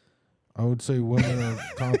 I would say women are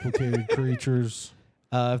complicated creatures.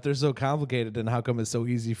 If they're so complicated, then how come it's so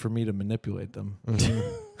easy for me to manipulate them?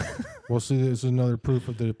 Well, see, this is another proof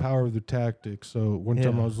of the power of the tactics. So one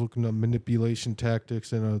time I was looking at manipulation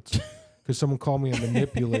tactics, and it's because someone called me a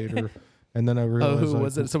manipulator, and then I realized, who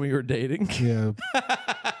was it? Someone you were dating? Yeah,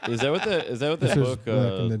 Is that what the this was book?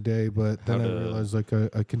 back in the day, but then how I to- realized like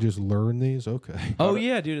I can just learn these. Okay, Oh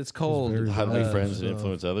yeah, dude. It's called. very How to make friends so- and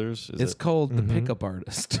influence others? It's called the pickup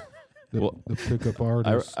artist. the pickup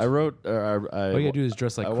artist. I wrote. All you gotta do is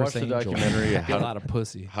dress like I Chris watched the Angel. documentary Get a how, lot of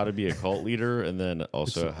pussy. how to be a cult leader, and then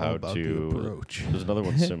also It's all how about the to. approach. There's another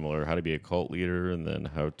one similar: how to be a cult leader, and then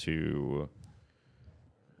how to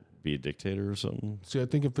be a dictator or something. See, I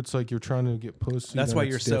think if it's like you're trying to get pussy, That's then why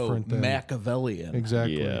it's you're so different than- Machiavellian.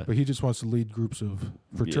 Exactly, Yeah. but he just wants to lead groups of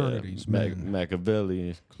fraternities. Yeah, men.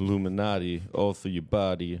 Machiavelli, Illuminati, all through your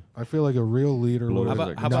body. I feel like a real leader Blow would it have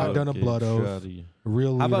like how not about- done a blood oath. Shoddy. A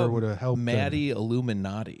real How leader about would have helped Maddie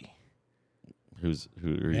Illuminati? Who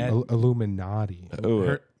are you? Mad- Illuminati.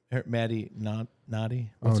 Oh, Maddie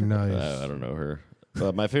Naughty? Oh, What's her- nice. I don't know her.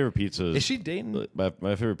 My favorite pizza Is she dating? My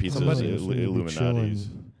favorite pizza Somebody is seemed to be Illuminati's.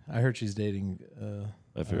 chilling. I heard she's dating.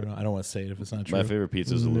 I don't want to say it if it's not true. My favorite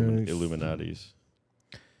pizza is Nice. Illuminati's.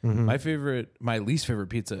 Mhm. My least favorite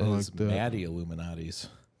pizza I like is that. Maddie Illuminati's.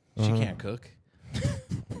 She Uh-huh. can't cook.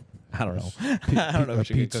 I don't know. I don't know if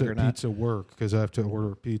she can cook or not. Pizza work because I have to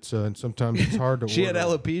order pizza, and sometimes it's hard to She order. had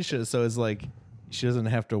alopecia, so it's like she doesn't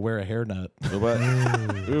have to wear a hairnet.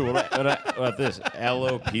 What about this?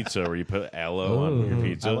 Aloe pizza, where you put aloe on your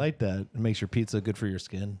pizza. I like that. It makes your pizza good for your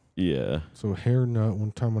skin. Yeah. So hair nut.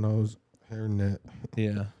 One time when I was hair net.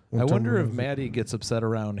 Yeah. One I time wonder when I if was- Maddie gets upset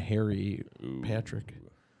around Harry Patrick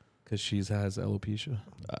because she has alopecia.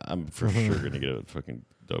 I'm for sure gonna get a fucking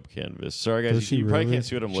dope canvas. Sorry guys, Does she you probably really? can't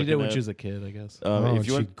see what I'm She looking did when at. she was a kid, I guess. Oh, If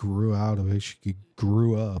you she want, grew out of it. She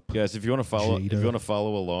grew up. guys, if you want to follow,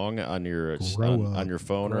 Jada. along on your Grow up. on your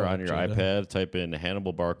phone or Grow on up, your Jada. iPad, type in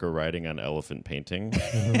Hannibal Barker riding on elephant painting,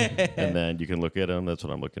 and then you can look at him. That's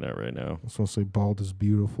what I'm looking at right now. I was supposed to say bald is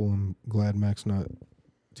beautiful. I'm glad Mac's not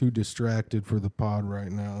too distracted for the pod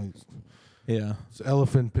right now. Yeah. His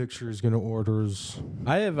elephant picture is gonna order his.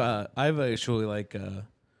 I've actually like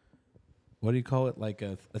what do you call it? Like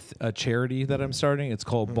a charity that I'm starting. It's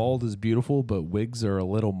called Bald is Beautiful, but wigs are a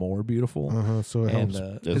little more beautiful. So it And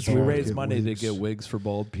helps. because we bald raise get money wigs. to get wigs for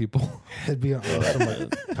bald people. It'd be an awesome,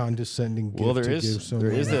 like, condescending gift Well, there to give is someone.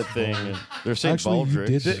 that thing. They're saying Actually, you Baldric.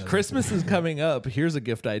 did that. Christmas is coming up. Here's a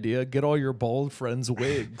gift idea: get all your bald friends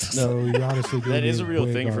wigs. No, you honestly gave That me is a real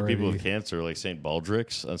wig thing for people already. with cancer, like St.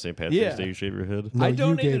 Baldrick's on St. Patrick's Yeah. Day. You shave your head. No, I you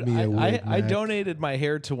donated. gave me a wig, I Mac. donated my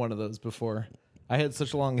hair to one of those before. I had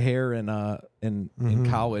such long hair in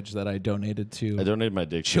college that I donated to I donated my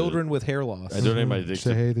dick. children with hair loss. I donated my dick Say,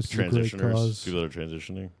 to hey, this is a great transitioners, cause. people that are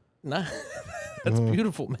transitioning. Nah, that's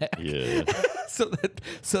beautiful, man. Yeah, so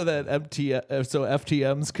that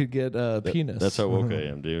FTMs could get a penis. that's how woke I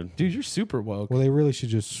am, dude. Dude, you're super woke. Well, they really should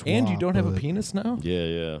just swap. And you don't have a but- penis now?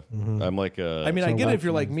 Yeah. I'm like I mean, So I get it. If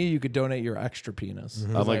you're left like me, you could donate your extra penis.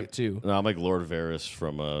 I'm like too. No, I'm like Lord Varys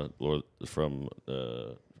from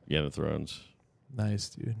Game of Thrones. Nice,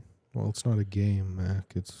 dude. Well, it's not a game,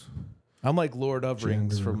 Mac. It's. I'm like Lord of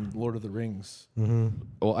Rings Gender. from Lord of the Rings.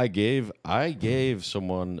 Well, I gave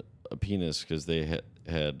someone a penis because they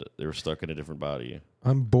were stuck in a different body.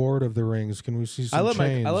 I'm bored of the rings. Can we see some I let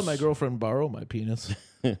chains? my girlfriend borrow my penis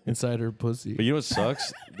inside her pussy. But you know what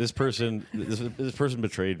sucks? This person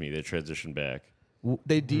betrayed me. They transitioned back.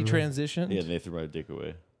 They detransitioned. Yeah, and they threw my dick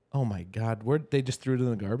away. Oh my God! Where they just threw it in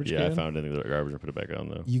the garbage Yeah, can? I found it in the garbage and put it back on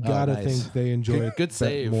though. You gotta nice. think they enjoy it Good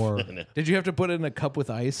save. more. Did you have to put it in a cup with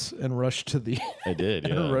ice and rush to the I did.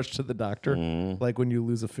 Yeah. and rush to the doctor like when you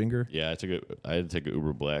lose a finger? Yeah, I had to take an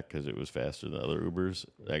Uber Black because it was faster than other Ubers.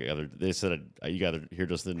 They said you got here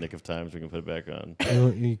just in the nick of time so we can put it back on.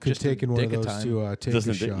 You could Just take in in one of dick of those time. to take Just a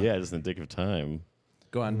in shot. just in the nick of time.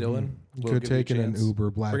 Go on, Dylan. You We'll could give you a take in an chance.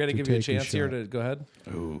 Uber Black. We're gonna to give you a take chance here shot. to go ahead.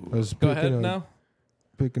 I was Go picking ahead a, now.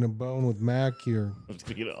 Picking a bone with Mac here. I'm just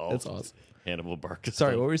gonna get it all. That's awesome. Hannibal Barca.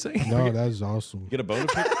 Sorry, what were you saying? No, that is awesome. You get a bone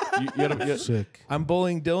to pick? Sick. I'm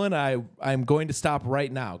bullying Dylan. I'm going to stop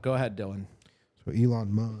right now. Go ahead, Dylan. So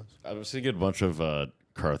Elon Musk. I was thinking a bunch of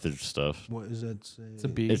Carthage stuff. What does that say? It's a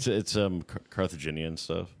B. It's Carthaginian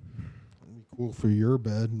stuff. Cool for your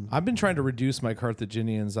bed. I've been trying to reduce my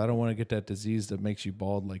Carthaginians. I don't want to get that disease that makes you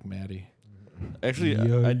bald like Maddie. Actually,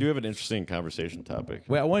 Yeah. I do have an interesting conversation topic.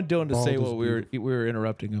 Wait, I want Dylan to Bald say is what we were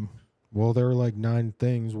interrupting him. Well, there were like 9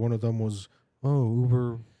 things. One of them was,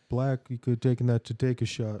 Uber Black. You could have taken that to take a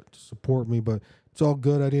shot to support me, but it's all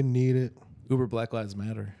good. I didn't need it. Uber Black Lives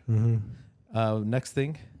Matter. Next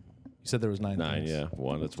thing, you said there was 9 9, things. yeah.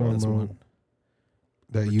 One. That's One one. That's more. one.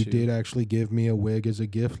 That Number you 2. did actually give me a wig as a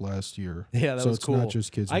gift last year. Yeah, that so was it's cool. not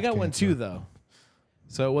just kids. I with got one cancer. too, though.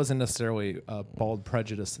 So it wasn't necessarily a bald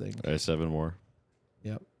prejudice thing. All right, 7 more.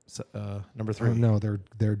 Yep. So, number 3. Oh, no, they're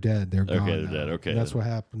dead. They're gone. they're now. dead. Okay. And that's what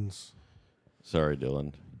happens. Sorry,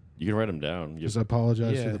 Dylan. You can write them down. Just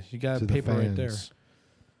apologize Yeah, to the you got to the paper right there. fans.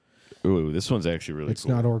 Ooh, this one's actually really It's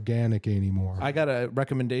cool. not organic anymore. I got a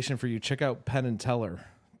recommendation for you. Check out Penn and Teller.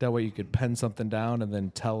 That way you could pen something down and then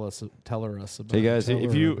tell her us about Hey guys, Tell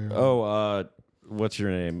if her you about what's your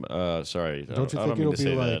name? Sorry, Don't you I think mean it'll to say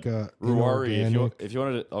be that. like Ruari, inorganic? if you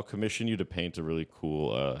wanted, I'll commission you to paint a really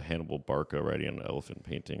cool Hannibal Barca riding on an elephant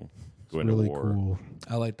painting. Going really to war. cool.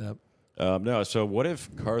 I like that. No, so what if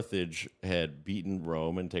Carthage had beaten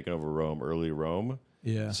Rome and taken over Rome, early Rome?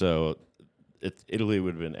 Yeah. So Italy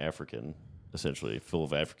would have been African, essentially, full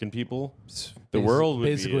of African people. The world would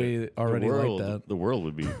basically be, already the world, like that. The world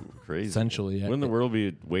would be crazy. Essentially, yeah. Wouldn't the world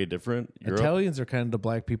be way different? Europe? Italians are kind of the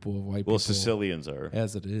black people of white people. Well, Sicilians are.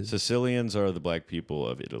 As it is. Sicilians are the black people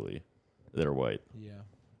of Italy that are white. Yeah.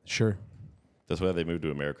 Sure. That's why they moved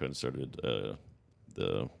to America and started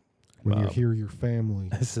the When you hear your family,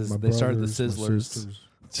 They started the brothers, my Sizzlers. sisters.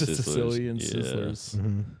 The Sizzlers. Sicilian Yeah.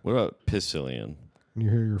 Sizzlers. What about Piscillian? When you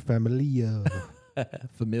hear your familia,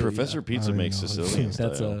 Familia. Professor Pizza I makes know. Sicilian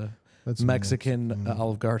That's style. a that's Mexican nice.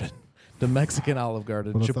 Olive Garden. The Mexican Olive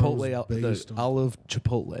Garden. But I thought it was Chipotle. based The on- olive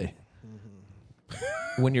Chipotle.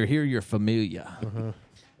 When you're here, you're familia.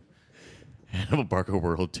 Hannibal Barca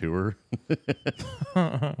World Tour.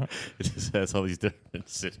 It just has all these different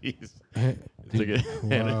cities. It's like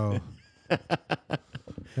Wow.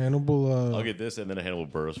 Hannibal, I'll get this and then a Hannibal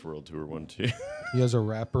Buress World Tour one too. he has a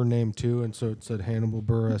rapper name too, and so it said Hannibal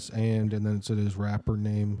Buress and then it said his rapper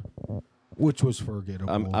name, which was forgettable.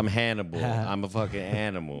 I'm Hannibal. I'm a fucking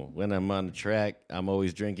animal. When I'm on the track, I'm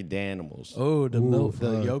always drinking Danimals. Oh, the Ooh, milk,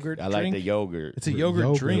 the fuck. yogurt I drink. like the yogurt. It's a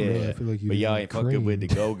yogurt drink. Yeah. Yeah, I feel like you but y'all need ain't fucking with the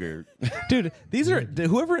cream. Gogurt. Dude, these are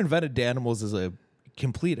whoever invented Danimals is a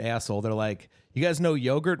complete asshole. They're like, you guys know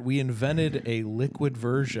yogurt? We invented a liquid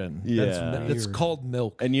version. Yeah. That's Weird. called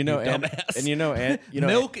milk. And you know, dumbass.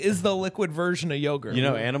 Milk is the liquid version of yogurt. You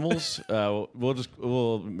know, animals.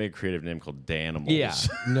 We'll make a creative name called Danimals. Yeah.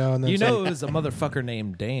 No, and You that's know, it was a motherfucker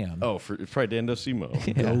named Dan. Oh, it's probably Dan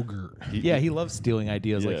Docimo. yogurt. Yeah, he loves stealing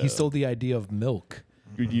ideas. Like he Yeah. stole the idea of milk.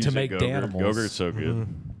 You To said make Gogurt. Danimals. Gogurt's so good.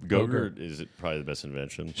 Mm-hmm. Gogurt is probably the best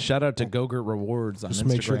invention. Shout out to Gogurt Rewards on Just Instagram.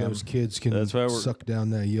 make sure those kids can That's why we're- suck down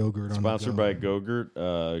that yogurt. Sponsored on by the go.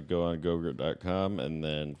 Gogurt. Go on Gogurt.com and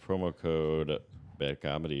then promo code Bad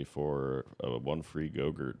Comedy for one free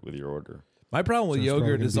Gogurt with your order. My problem with So it's probably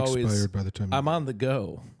yogurt gonna is be always expired by the time you I'm get on the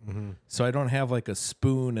go, so I don't have like a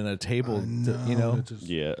spoon and a table. You know, it's just-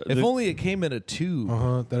 Yeah. if only it came in a tube.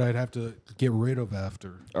 that I'd have to get rid of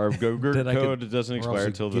after. Our Gogurt That I could- code doesn't or else expire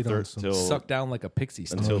you till the get on third some till Suck down like a pixie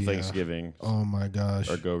stick. until Oh, yeah. Thanksgiving. Oh my gosh!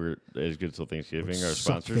 Our Gogurt is good till Thanksgiving. Our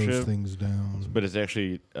Suck those sponsorship, things down. but it's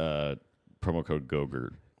actually promo code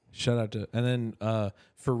Gogurt. Shout out to and then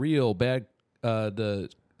for real, the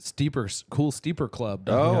cool steeper club.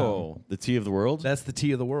 Oh, the tea of the world. That's the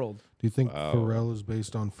tea of the world. Do you think Wow. Pharrell is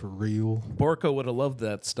based on for real? Borka would have loved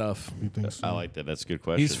that stuff. You think so? I like that. That's a good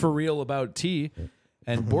question. He's for real about tea,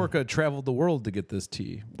 and Borka traveled the world to get this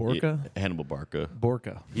tea. Borka, Yeah, Hannibal Barca.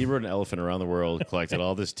 Borka, He rode an elephant around the world, collected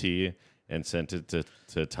all this tea, and sent it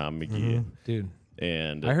to Tom McGee. dude.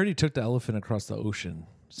 And I heard he took the elephant across the ocean.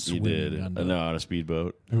 he Swimming did. on the, No, on a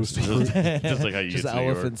speedboat. It was just like how you just get an to New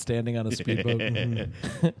York. elephant standing on a speedboat.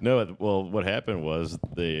 No, well, what happened was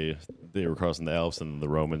they were crossing the Alps, and the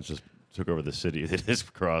Romans just took over the city. They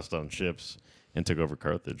just crossed on ships and took over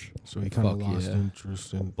Carthage. So he kind of Fuck lost yeah.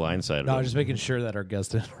 interest in. Blindsided. No, them. just making sure that our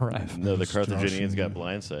guest didn't arrive. No, the Just Carthaginians joshing. got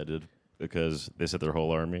blindsided because they sent their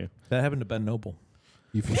whole army. That happened to Ben Noble.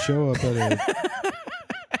 If you show up at a,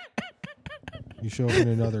 you show up in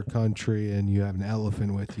another country and you have an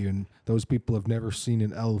elephant with you, and those people have never seen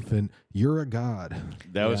an elephant, you're a god.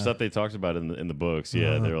 That was Yeah. stuff they talked about in the books.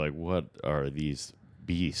 Yeah, they were like, "What are these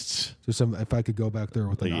beasts. Just if I could go back there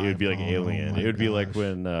with Like it would be like Alien. It would be like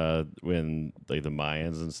gosh. when like the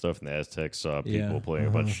Mayans and stuff and the Aztecs saw people playing a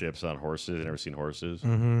bunch of ships on horses. They never seen horses.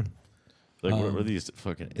 Like what were these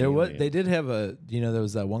fucking? They did have a there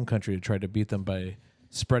was that one country that tried to beat them by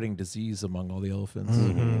spreading disease among all the elephants.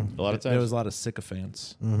 A lot of times there was a lot of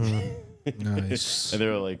sycophants. Nice. And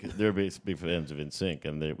they're big fans of NSYNC,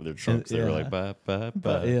 and their trunks they were like ba ba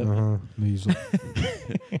ba.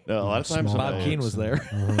 No, a lot of times Bob Keane was there.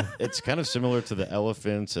 It's kind of similar to the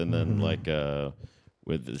elephants, and then like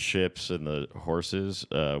with the ships and the horses.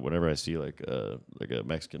 Whenever I see like a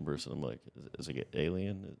Mexican person, I'm like, is it an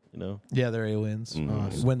alien? You know? Yeah, they're aliens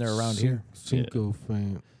when they're around here. Cinco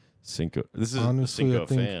fan. Cinco. This is honestly, a Cinco I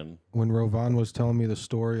think fan. When Rovan was telling me the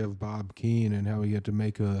story of Bob Keane and how he had to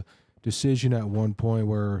make a decision at one point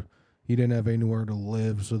where he didn't have anywhere to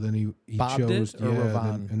live, so then he Bob chose did, or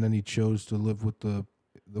Rovan? and then he chose to live with the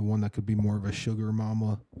one that could be more of a sugar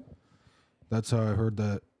mama. That's how I heard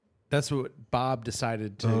that. That's what Bob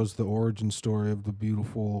decided to. That was the origin story of the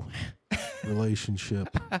beautiful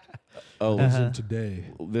relationship. Oh, Isn't today.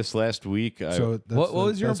 This last week, what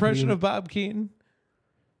was your impression of Bob Keane?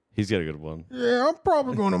 He's got a good one. Yeah, I'm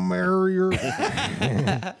probably going to marry her.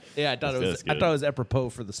 Yeah, I thought it was apropos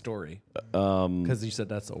for the story. Because you said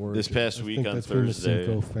that's the origin. This past week on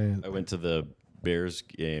Thursday, I went to the Bears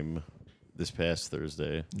game. This past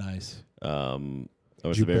Thursday, nice. I went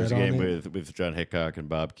to the Bears game with John Hickok and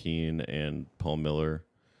Bob Keane and Paul Miller.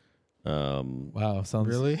 Wow, sounds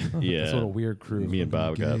really? Yeah, that's what a weird crew. Me and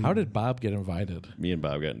Bob got. How did Bob get invited? Me and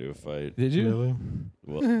Bob got into a fight. Did you? Really?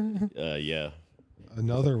 Well, yeah.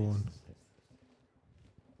 Another one.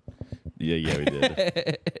 Yeah, we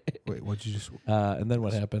did. Wait, what'd you just? And then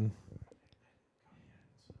what happened?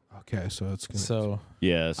 Okay, so it's gonna. So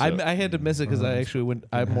yeah, I had to miss it because I actually went.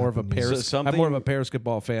 I'm more of a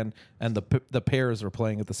basketball fan, and the Bears are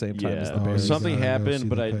playing at the same time as the Bears. Something happened,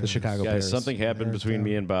 but the Chicago Bears. Something happened between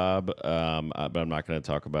me and Bob, but I'm not going to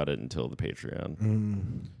talk about it until the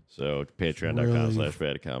Patreon. So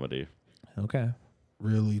patreon.com/badcomedy. Okay.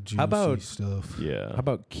 Really juicy stuff. Yeah. How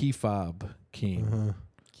about Keyfob Keane?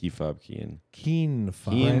 Keyfob Keane.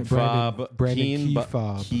 Keenfob. Brandon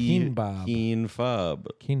Keyfob.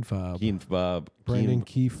 Keenfob. Brandon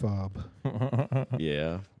Keyfob.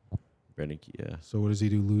 Yeah. Brandon Key. Yeah. So what does he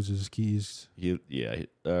do? Lose his keys?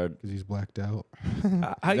 Because he's blacked out.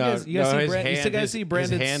 How you guys see Brandon's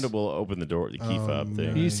his hand will open the door. The key fob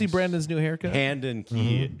thing. You see Brandon's new haircut? Hand and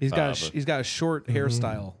key. He's got a short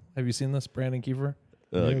hairstyle. Have you seen this, Brandon Kiefer?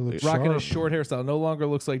 Rocking a short hairstyle. No longer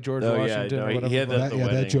looks like George Washington. Yeah, or whatever. he had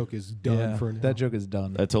that joke is done for now. That joke is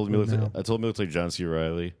done. I told him it looks like John C.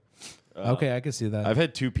 Reilly. Okay, I can see that. I've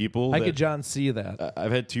had two people. I could John see that.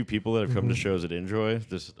 I've had two people that have come to shows that enjoy,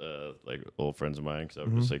 just like old friends of mine, because I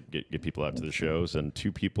would just like get people out to the shows, and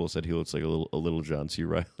two people said he looks like a little John C.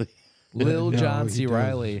 Reilly. Lil John C.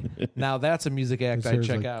 Reilly. Now that's a music act I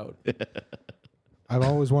check out. I've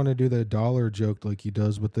always wanted to do the dollar joke like he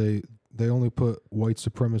does, but they only put white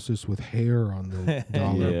supremacists with hair on the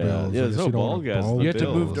dollar bills. Yeah, there's no bald guys. You have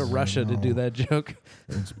to move to Russia to do that joke.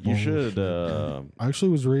 You should. I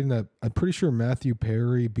actually was reading that. I'm pretty sure Matthew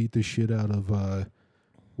Perry beat the shit out of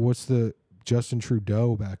what's the Justin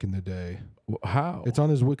Trudeau back in the day. How? It's on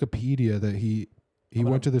his Wikipedia that he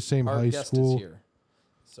went to the same high school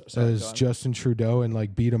as Justin Trudeau and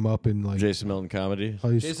like beat him up in like Jason Milton Comedy.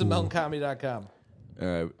 JasonMiltonComedy.com. All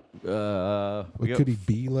right. Could he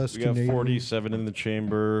be less We got Canadian? 47 in the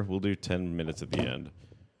chamber. We'll do 10 minutes at the end.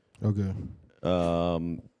 Okay.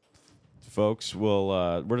 Folks,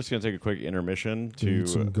 we're just gonna take a quick intermission to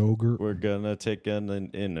some Go-Gurt. We're gonna take an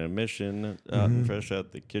intermission, fresh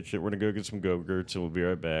out the kitchen. We're gonna go get some Go-Gurts, and we'll be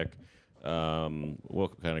right back.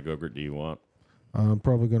 What kind of Go-Gurt do you want? I'm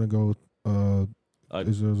probably gonna go.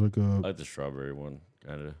 Is there like I like the strawberry one,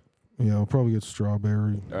 kind of. Yeah, I'll probably get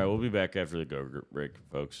strawberry. All right, we'll be back after the Go-Gurt break,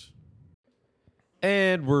 folks.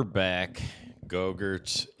 And we're back.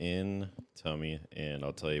 Go-Gurt's in tummy, and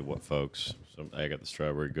I'll tell you what, folks. So I got the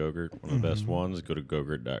strawberry Go-Gurt, one of the best ones. Go to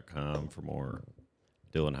gogurt.com for more.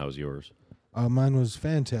 Dylan, how's yours? Mine was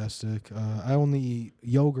fantastic. I only eat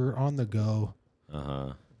yogurt on the go.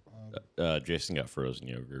 Jason got frozen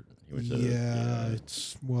yogurt. He went to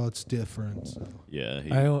it's different. So. Yeah,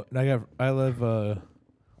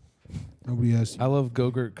 Nobody has. I love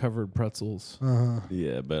Go-Gurt covered pretzels.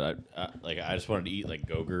 Yeah, but I just wanted to eat like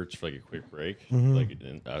Go-Gurts for like a quick break, like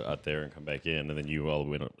out there and come back in, and then you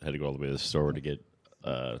had to go all the way to the store to get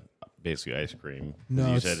basically ice cream.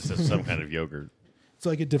 No, you said it's some kind of yogurt. It's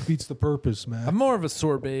like it defeats the purpose, man. I'm more of a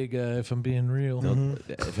sorbet guy, if I'm being real.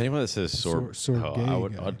 If anyone that says sorbet,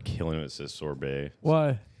 I'd I'd kill him that says sorbet.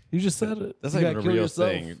 Why? You just said it. That's you not even a kill real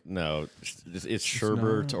yourself. thing. No, it's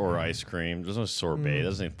sherbet or ice cream. There's no sorbet. It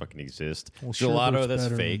doesn't even fucking exist. Well, Gelato, sherbet's that's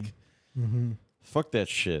better fake. Fuck that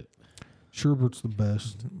shit. Sherbet's the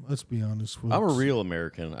best. Let's be honest. Folks. I'm a real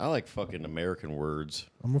American. I like fucking American words.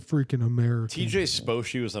 I'm a freaking American. TJ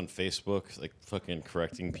Sposhi was on Facebook, like fucking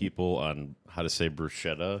correcting people on how to say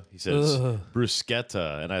bruschetta. He says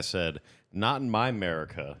bruschetta, and I said, "Not in my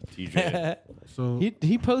America, TJ." So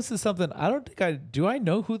He posted something. I don't think I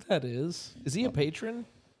know who that is. Is he a patron?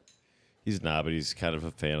 He's not, but he's kind of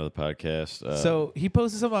a fan of the podcast. So he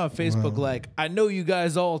posted something on Facebook like, I know you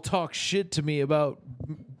guys all talk shit to me about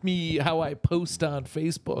me, how I post on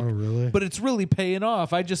Facebook. Oh, really? But it's really paying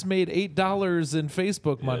off. I just made $8 in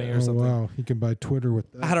Facebook money or something. wow, he can buy Twitter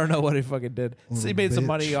with that. I don't know what he fucking did. So he made some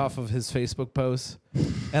money bitch. off of his Facebook posts.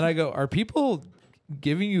 And I go, are people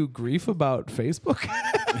giving you grief about Facebook?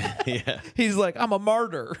 yeah, He's like, I'm a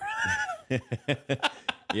martyr.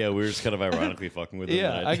 yeah, we were just kind of ironically fucking with him.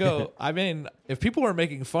 Yeah, I go, I mean, if people are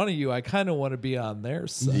making fun of you, I kind of want to be on their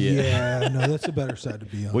side. Yeah, no, that's a better side to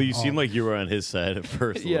be on. Well, you seem like you were on his side at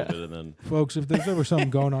first a Yeah. little bit, and then Folks, if there's ever something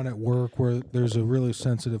going on at work where there's a really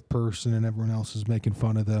sensitive person and everyone else is making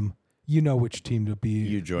fun of them, you know which team to be.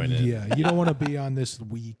 You join in. Yeah, you don't want to be on this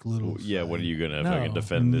weak little. yeah, what are side. you gonna No. fucking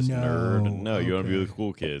defend this No. nerd? No, you want to be Okay. with the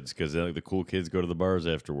cool kids because then the cool kids go to the bars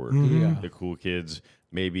afterward. Yeah. The cool kids,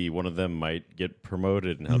 maybe one of them might get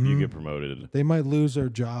promoted and help you get promoted. They might lose their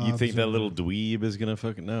jobs. You think that or- little dweeb is gonna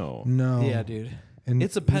fucking no? No. Yeah, dude. And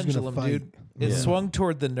It's a who's gonna pendulum, fight? dude. It Yeah. swung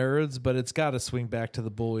toward the nerds, but it's got to swing back to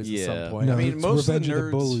the bullies at some point. No, I mean, it's most of Revenge the of nerds,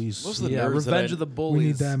 the Bullies. most of the Yeah, nerds that Revenge I- of the Bullies. We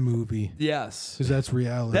need that movie Yes. because that's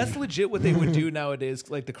reality. That's legit what they would do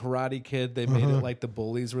nowadays. Like the Karate Kid, they made it like the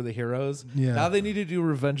bullies were the heroes. Yeah. Now they need to do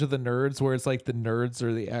Revenge of the Nerds, where it's like the nerds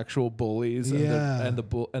are the actual bullies, and Yeah.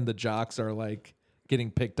 the jocks are like getting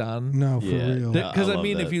picked on. No, for Yeah. real. Yeah. Because I I love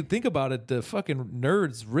mean, that. if you think about it, the fucking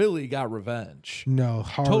nerds really got revenge. No,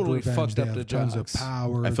 hard Totally revenge. fucked They up have the tons jocks. of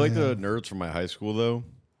power. I feel like They the have- nerds from my high school though,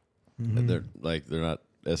 they're not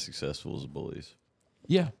as successful as the bullies.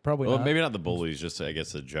 Yeah, probably Well, not. maybe not the bullies, just I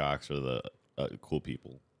guess the jocks or the cool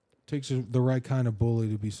people. takes the right kind of bully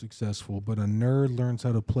to be successful, but a nerd learns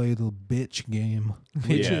how to play the bitch game.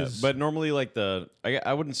 Which Yeah, is, but normally like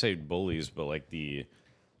I wouldn't say bullies, but like the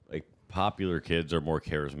popular kids are more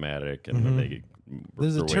charismatic and then they get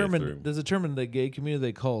there's a their way term through. in the gay community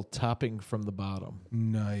they call topping from the bottom.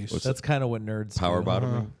 nice. That's kind of what nerds power do.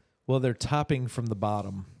 bottoming. Well, they're topping from the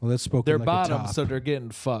bottom. Well, that's spoken They're like bottom, a top. so they're getting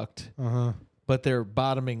fucked. But they're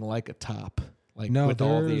bottoming like a top, like No, with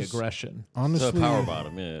all the there's- aggression. Honestly, So a power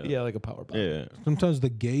bottom, yeah. Yeah, like a power bomb. Yeah. sometimes the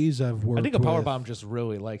gays I've worked I think a power with, bomb just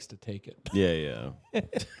really likes to take it. Yeah.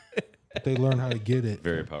 they learn how to get it.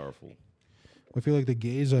 Very powerful. I feel like the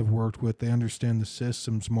gays I've worked with, they understand the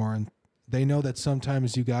systems more, and they know that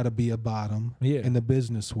sometimes you got to be a bottom in the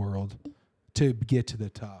business world to get to the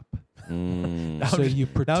top. So you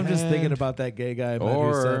pretend. Now I'm just thinking about that gay guy I met who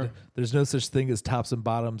Or- said, "There's no such thing as tops and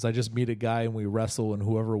bottoms. I just meet a guy and we wrestle, and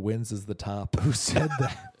whoever wins is the top." who said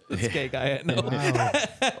that. This gay guy I know. Wow,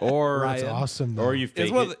 Or that's Ryan. awesome. Or though. you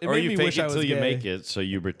fake one of it, the- it or made you me fake wish it I was till you gay. make it, so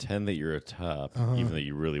you pretend that you're a top, even though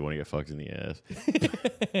you really want to get fucked in the ass.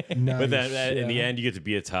 Nice. But that in the yeah. end, you get to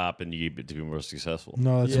be a top, and you get to be more successful.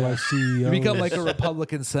 No, that's Yeah. why CEO. You become like a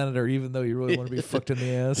Republican senator, even though you really want to be fucked in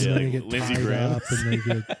the ass. Yeah. and they like get Lindsey tied Graham. up and they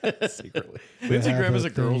get Secretly. Lindsey have Graham is a a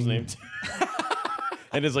girl's thing. name, too.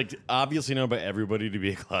 And is like obviously known by everybody to be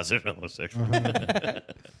a closet homosexual.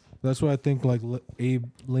 That's why I think like Abe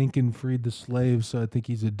Lincoln freed the slaves, so I think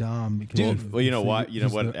he's a dom. Because Well, you know what? You know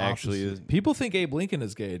he's what the actually opposite. is. People think Abe Lincoln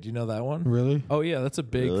is gay. Do you know that one? Really? Oh yeah, that's a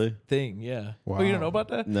big Really? thing. Yeah. Wow. Oh, you don't know about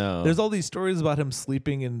that? No. There's all these stories about him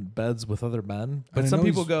sleeping in beds with other men, but I some know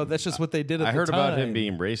people he's- go, "That's just what they did." At I the heard about him time."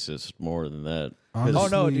 being racist more than that. Honestly, Oh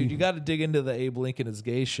no, dude! You got to dig into the Abe Lincoln is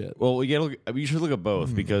gay shit. Well, we gotta look, you should look at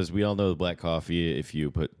both because we all know black coffee. If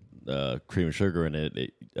you put cream and sugar in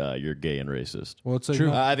it, you're gay and racist. Well, it's like True.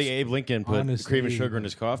 no, I think Abe Lincoln put Honestly- cream and sugar in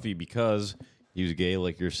his coffee because he was gay,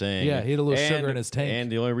 like you're saying. Yeah, he had a little And- sugar in his tank.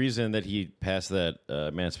 And the only reason that he passed that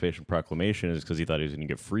Emancipation Proclamation is because he thought he was going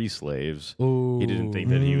to get free slaves. He didn't think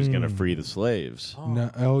that he was going to free the slaves.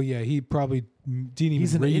 no, oh yeah, he probably didn't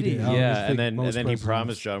He's even an read idiot. it. I Yeah, just and think then most he presidents-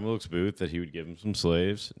 promised John Wilkes Booth that he would give him some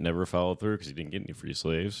slaves. Never followed through because he didn't get any free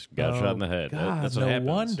slaves. Got shot in the head. God, That's what no happens.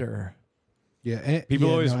 wonder. Yeah, People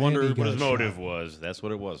yeah, always no, wonder Andy what his got motive shot. was. That's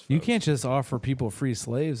what it was. You folks. can't just offer people free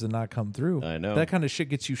slaves and not come through. I know. That kind of shit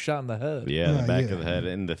gets you shot in the head. Yeah, the Yeah, back yeah. of the head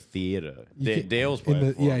in the theater. You can't- Dale's in playing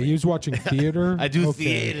the, for yeah, me. he was watching theater. I do Okay.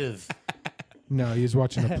 theaters. No, he was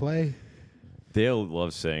watching a play. Dale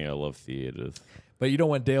loves saying I love theaters. But you don't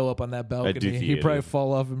want Dale up on that balcony. He'd probably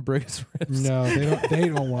fall off and break his ribs. No, they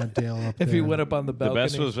don't want Dale up there. If he went up on the balcony. The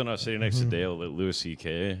best was when I was sitting next to Dale at Louis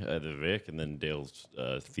C.K. at the Vic, and then Dale's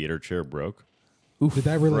theater chair broke. Oof. Did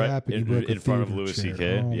that really happen? In front of Louis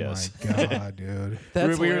C.K.? Oh yes. My God, dude.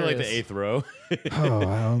 We were like the 8th row. Oh,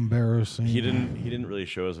 how embarrassing. He didn't really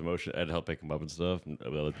show his emotion. I had to help pick him up and stuff with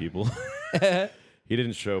other people. He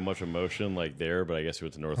didn't show much emotion like there, but I guess he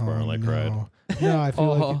went to North Bar and cried. No, I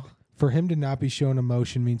feel like for him to not be showing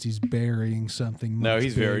emotion means he's burying something. No,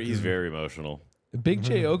 he's very emotional. Big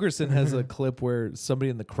J. Ogerson has a clip where somebody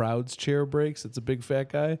in the crowd's chair breaks. It's a big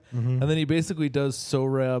fat guy. And then he basically does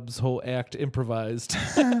Sohrab's whole act improvised.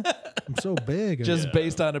 I'm so big. Just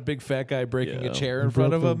based on a big fat guy breaking a chair in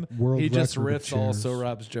front of him. He just riffs all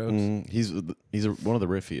Sohrab's jokes. He's one of the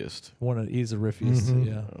riffiest. He's a riffiest,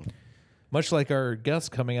 yeah. Much like our guest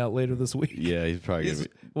coming out later this week. Yeah, he's probably going to be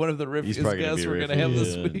one of the riffiest guests we're going to have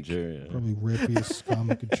this week. Probably riffiest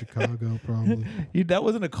comic in Chicago, probably. That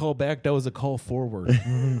wasn't a call back. That was a call forward.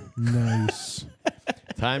 Nice.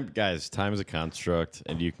 Time is a construct,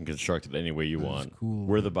 and you can construct it any way you want. Cool.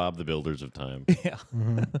 We're the Bob the Builders of time. Yeah.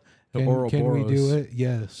 Can we do it?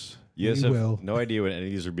 Yes. Yes, we will. No idea when any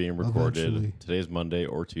of these are being recorded. Eventually. Today's Monday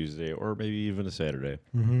or Tuesday or maybe even a Saturday.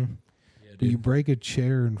 You break a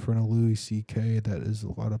chair in front of Louis C.K., that is a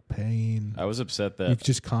lot of pain. I was upset that... You've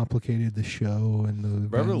just complicated the show and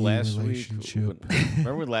the relationship.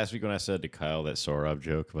 Remember last week when I said to Kyle that Sohrab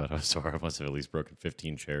joke about how Sohrab must have at least broken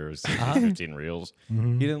 15 chairs, 15 reels?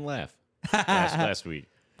 He didn't laugh last week.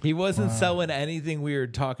 He wasn't selling anything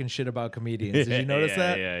weird, talking shit about comedians. Did you notice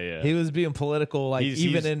that? Yeah. He was being political,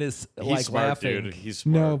 even in his he's smart, laughing. Dude. He's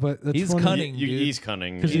smart. No, but that's he's funny. cunning. Dude. He's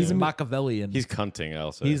cunning because he's Machiavellian. He's cunting.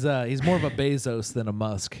 I'll say he's more of a Bezos than a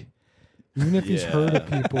Musk. Even if he's heard of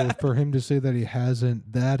people, for him to say that he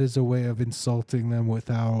hasn't, that is a way of insulting them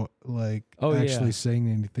without actually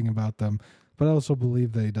saying anything about them. But I also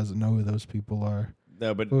believe that he doesn't know who those people are.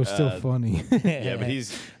 No, but it was still funny. Yeah, but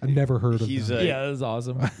I've never heard of him. Yeah, that was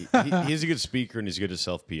awesome. He's a good speaker and he's good at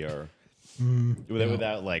self PR.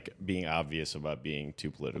 Without being obvious about being too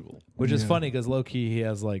political. Which is funny because low key he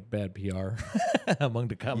has bad PR among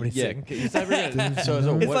the comedy scene. It's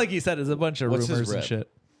like he said, it's a bunch of rumors and shit.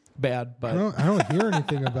 Bad, but I don't hear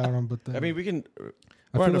anything about him. But I mean, we can.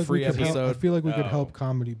 We're on a free episode. I feel like we could help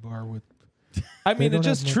Comedy Bar with. I mean, it's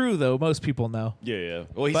just true though. Most people know. Yeah.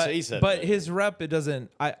 Well, he said. But that. His rep, it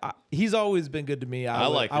doesn't. He's always been good to me. I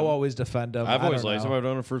like him. I'll always defend him. I've always liked him. I've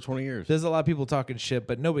known him for 20 years. There's a lot of people talking shit,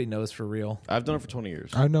 but nobody knows for real. I've done it for 20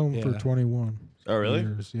 years. I've known him for 21. Oh, really?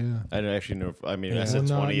 Years, yeah. I didn't actually know. I mean, I said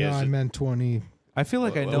 20 years. No, I meant 20. I feel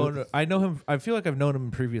like I know him. I feel like I've known him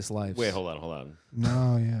in previous lives. Wait, hold on.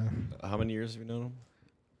 No, yeah. How many years have you known him?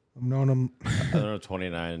 I've known him. I don't know,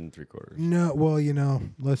 29 3/4. No, well,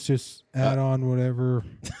 let's just add on whatever.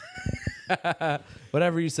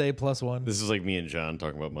 Whatever you say, plus one. This is like me and John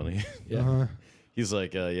talking about money. Yeah. He's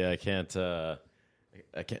like, I can't. I'm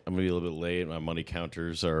gonna be a little bit late. My money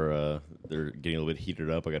counters are they're getting a little bit heated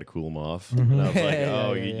up. I got to cool them off. And I was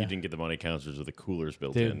like, you didn't get the money counters with the coolers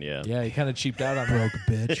built in. Yeah, he kind of cheaped out on broke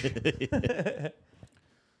bitch.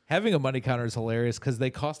 Having a money counter is hilarious because they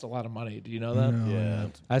cost a lot of money. Do you know that? No, yeah.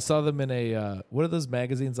 I saw them in a what are those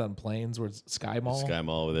magazines on planes where it's Sky Mall? Sky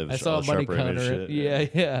Mall. I saw a money counter.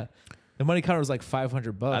 Yeah. The money counter was like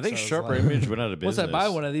 $500. I think Sharper Image went out of business. Once I buy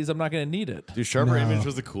one of these, I'm not going to need it. Dude, Sharper Image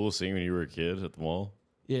was the coolest thing when you were a kid at the mall.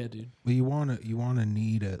 Yeah, dude. But you want to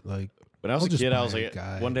need it. Like when I was a kid, I was like,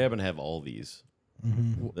 one day I'm gonna have all these.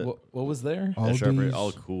 Mm-hmm. What was there?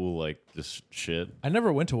 All cool, just shit. I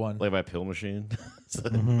never went to one. Like my pill machine,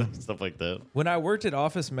 stuff like that. When I worked at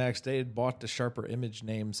Office Max, they had bought the Sharper Image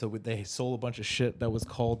name, so they sold a bunch of shit that was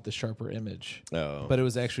called the Sharper Image. Oh, but it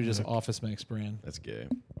was actually just Office Max brand. That's gay.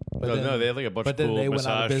 But no, they had like a bunch of cool they went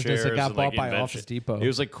out of business. It got bought by Office Depot. It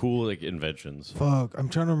was like cool inventions. Fuck, I'm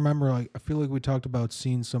trying to remember. I feel like we talked about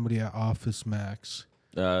seeing somebody at Office Max.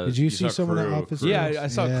 Did you see someone at Office Max? Yeah, I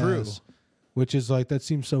saw Crew. Which is that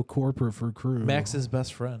seems so corporate for Crew. Max's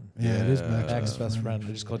best friend. Yeah, it is Max's best friend.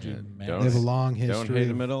 They just called you Max. They have a long history. Don't hate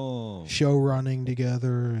him at all. Show running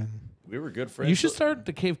together, and we were good friends. You should start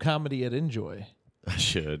the Cave Comedy at Enjoy. I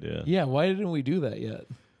should, yeah. Yeah, why didn't we do that yet?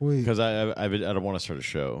 Because I don't want to start a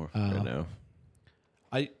show right now.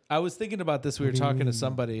 I was thinking about this. We were talking to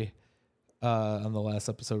somebody on the last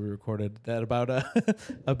episode we recorded that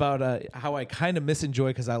about how I kind of miss Enjoy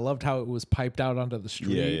because I loved how it was piped out onto the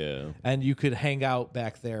street. Yeah. And you could hang out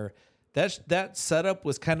back there. That setup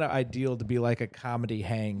was kind of ideal to be like a comedy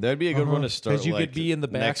hang. That'd be a good one to start. Because you could be in the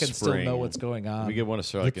back and still know what's going on. We could want to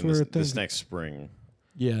start in this next spring.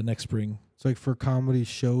 Yeah, next spring. It's like for comedy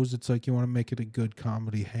shows, it's like you want to make it a good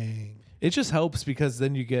comedy hang. It just helps because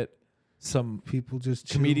then you get some People just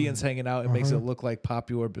comedians chilling. hanging out. It makes it look like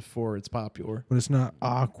popular before it's popular. But it's not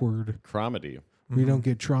awkward. Comedy. We don't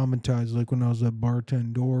get traumatized like when I was at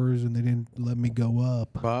bartenders and they didn't let me go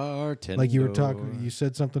up. Bartender. Like you were talking, you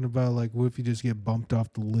said something about like, what if you just get bumped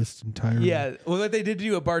off the list entirely? Yeah, well, what they did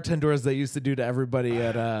do at bartenders, they used to do to everybody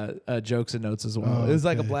at Jokes and Notes as well. It was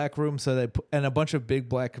like a black room, so they and a bunch of big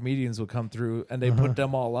black comedians would come through, and they put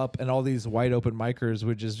them all up, and all these wide open micers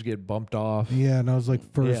would just get bumped off. Yeah, and I was like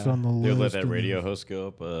first on the They list. would let that and- radio host go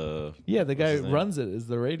up. Yeah, the guy his who name? runs it is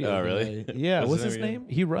the radio. Oh, really? guy. Yeah, what's his name name?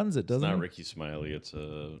 He runs it, It's doesn't not he? Ricky Smiley. It's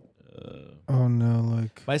Oh no,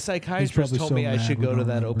 like My He's psychiatrist probably told so me I mad should we go to don't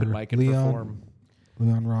that open remember. mic and Leon? perform.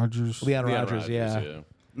 Leon Rogers. Leon Leon Rogers, yeah.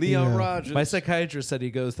 Leon Yeah. Rogers. My psychiatrist said he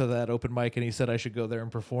goes to that open mic and he said I should go there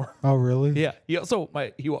and perform. Oh really? Yeah, he also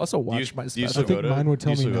watched my Do you special. still I think go to- mine would do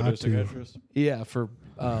you tell me still go not to. psychiatrist? Yeah, for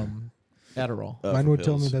Adderall. Mine for would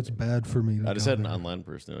tell me pills. that's bad for me. to I just go had an there. online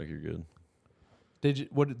person. Like, you're good. Did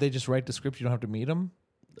they just write the script? You don't have to meet him.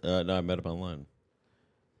 No, I met him online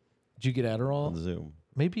Did you get on Adderall? Zoom.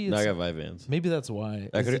 Maybe No, I it's got Vyvanse. maybe that's why.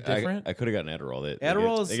 I Is could it different? I could have gotten Adderall.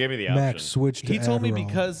 Adderall is- They gave me the option. Max switched to He told me Adderall.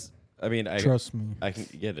 because I mean, Trust me. I can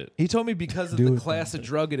get it. he told me because of Do the it, class of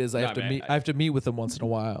drug it is. I Nah, have to man, meet. I have to meet with him once in a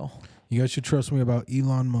while. You guys should trust me about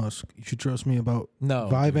Elon Musk. You should trust me about No,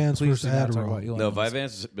 Vyvanse please versus do not talk Adderall. about Elon No, Musk. Vyvanse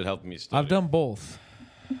has been helping me study. I've done both.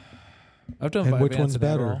 I've done And Vyvanse which one's and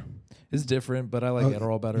better? Adderall. It's different, but I like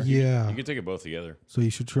Adderall better. Yeah. You can take it both together. So you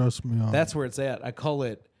should trust me on That's where it's at. I call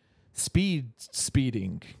it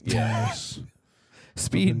speeding. yes.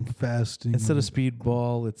 Speed Fucking fasting instead of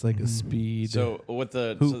speedball, it's like a speed. So with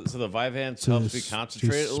the so the Vyvanse So helps me it's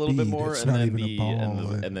concentrate just a little bit speed. more, It's and not then even a the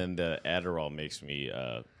ball, and then the Adderall makes me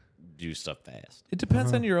do stuff fast. it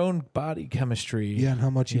depends on your own body chemistry. Yeah, and how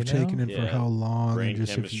much you've You know? taken and for Yeah. how long, Brain and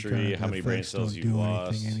just chemistry, if you kind of how many brain effects cells don't you've do lost,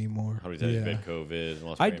 anything anymore. How many times you've yeah. had COVID and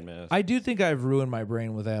lost brain mass? I do think I've ruined my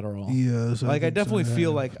brain with Adderall. Yes, Like I think so, definitely feel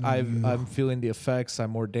yeah. like Yeah. I'm feeling the effects. I'm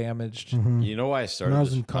more damaged. You know why I When started I was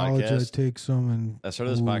this in college, podcast? I'd take some and I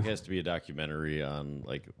started this ooh, podcast to be a documentary on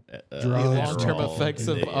like Drugs. Long-term Adderall effects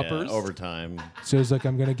of and, uppers? over time. So it's like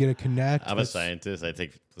I'm gonna get a connect. I'm a that's- scientist. I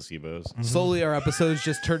take placebos. Slowly, our episodes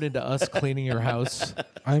just turned into us cleaning your house.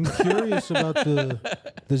 I'm curious about the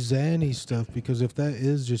Xanny stuff because if that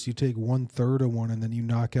is just you take 1/3 of one and then you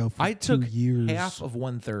knock out for I took 2 years, half of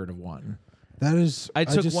 1/3 of one. that is. I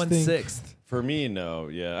took just 1/6. For me, no.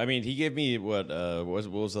 Yeah, I mean, he gave me what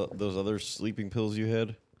was those other sleeping pills you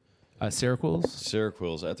had? Seroquels.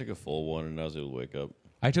 Seroquels. I took a full one and I was able to wake up.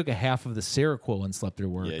 I took a half of the Seroquel and slept through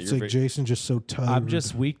work. Yeah, It's you're like Jason's just so tired. I'm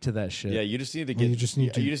just weak to that shit. Yeah, you just need to Well, get. you just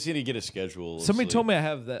need to- you just need to get a schedule. of Somebody sleep. told me I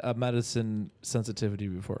have a medicine sensitivity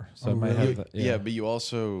before, so I Oh, might really? have that. Yeah, but you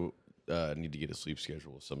also need to get a sleep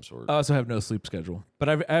schedule of some sort. I also have no sleep schedule, but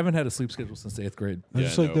I haven't had a sleep schedule since 8th grade. I Yeah,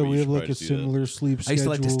 just like no, that but we you have should like a probably do that. similar sleep I schedule. used to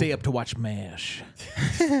like to stay up to watch MASH.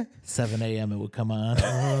 7 a.m. it would come on.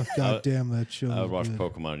 God damn that show. I would was watch good.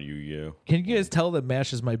 Pokemon and Yu-Gi-Oh. Can you guys tell that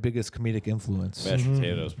MASH is my biggest comedic influence? Mashed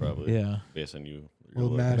potatoes, probably. Yeah. Based on you. Well,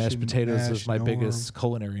 your mash- Mashed potatoes MASH, is my Norm. biggest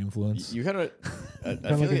culinary influence. You kind of. I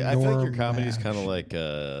feel like like, a I feel like your Norm comedy is kind of mash.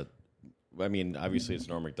 like. I mean, obviously it's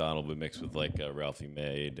Norm Macdonald, but mixed with like Ralphie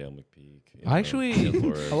May, Dale McPeak. Actually, Ken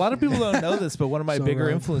Flores. a lot of people don't know this, but one of my So bigger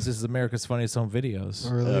right. influences is America's Funniest Home Videos.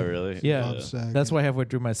 Really? Oh, really? Yeah, Bob Saget. that's why halfway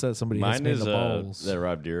through my set, somebody hits Mine me in is the balls. that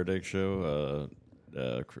Rob Dyrdek show,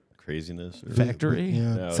 Craziness. Or Factory?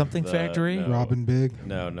 Yeah. No, Something Factory? no. Robin Big.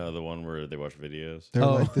 No, the one where they watch videos. They're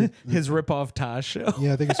Oh, like the, his rip-off Tosh show.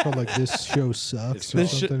 yeah, I think it's called like This Show Sucks It's or called-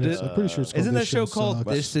 something. This- I'm pretty sure it's called Isn't This that show called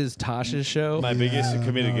Sucks. This Is Tosh's Show? My biggest Yeah,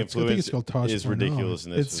 comedic no, I think influence it's called Tosh is Point Oh.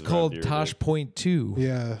 ridiculousness. It's with called Rob Tosh Dyrdek. Point 2.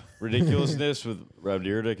 Yeah. Ridiculousness with Rob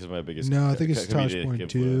Dyrdek is my biggest. No, I think it's Tosh comedic Point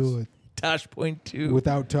influence. 2 Tosh Point 2.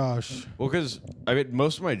 without Tosh. Well, because I mean,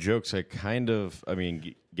 most of my jokes, I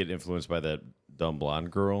get influenced by that dumb blonde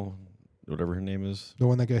girl, whatever her name is. The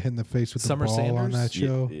one that got hit in the face with Summer the ball on Sanders? that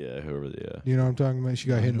show. Yeah, whoever. Yeah, You know what I'm talking about? She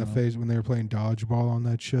got hit in the face when they were playing dodgeball on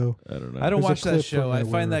that show. I don't know. I don't There's a watch that clip show. from I it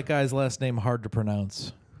find where- that guy's last name hard to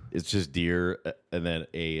pronounce. It's just deer and then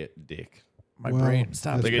a dick. My Well, brain.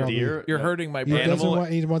 Stop. that's Like a probably- deer. You're hurting my He brain. doesn't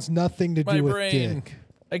want. He wants nothing to My do with brain. dick.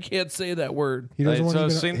 I can't say that word. He doesn't Right,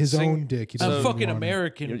 want so even sing- own dick. He I'm doesn't fucking want it.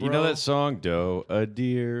 American, You bro. know that song, "Doe, a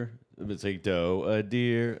deer." It's like doe, a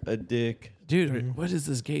deer, a dick. Dude, what is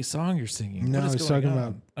this gay song you're singing? No, what is he's going talking on?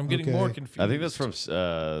 about- I'm getting okay. more confused. I think that's from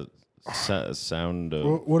Sound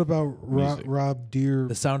of What about Music. Rob Deer?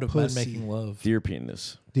 The Sound of Pussy. Men Making Love. Deer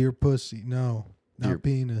Penis. Deer Pussy. No, not Deer-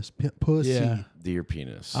 penis. Pussy. Yeah. Deer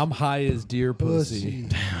Penis. I'm high as deer pussy.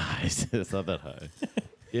 Pussy. It's not that high.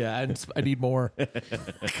 Yeah, I need more.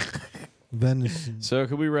 Venison. So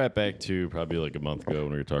could we wrap back to probably like a month ago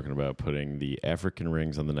when we were talking about putting the African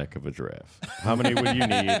rings on the neck of a giraffe? How many would you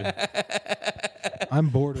need? I'm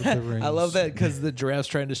bored of the rings. I love that because the giraffe's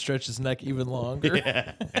trying to stretch his neck even longer.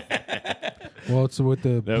 Yeah. Well, it's with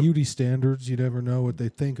the beauty standards. You never know what they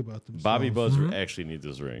think about themselves. Bobby Buzzard actually needs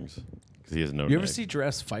those rings because he has no You neck. ever see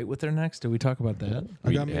giraffes fight with their necks? Did we talk about that?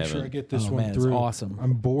 I gotta make sure I get this one man, through. It's awesome.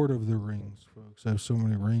 I'm bored of the rings, folks. I have so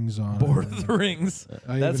many rings on. Bored of the rings.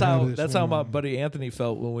 I That's even have how. this That's how one my on. buddy Anthony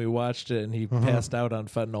felt when we watched it, and he passed out on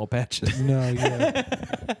fentanyl patches. No, yeah.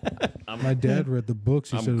 My dad read the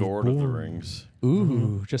books. He said I'm it was gored of the boring. rings.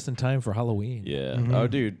 Ooh, just in time for Halloween. Yeah. Oh,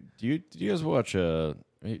 dude, did you guys watch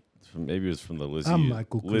maybe it was from the I'm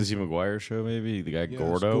Michael Lizzie McGuire show? Maybe the guy Yes,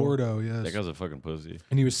 Gordo. Gordo, yes. That guy's a fucking pussy.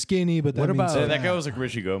 And he was skinny, but that What means about- That guy was like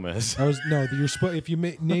Richie Gomez. I was no. You're if you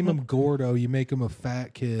name him Gordo, you make him a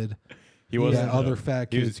fat kid. He wasn't. Yeah, other though. fat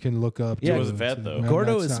He was- kids can look up. Yeah, to he wasn't fat, and though. say,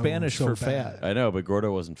 Gordo "That's is not Spanish so for bad." fat. I know, but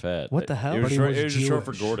Gordo wasn't fat. What the hell? It was But he short, was it was just short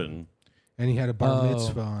for Jewish. Gordon. And he had a bar Oh.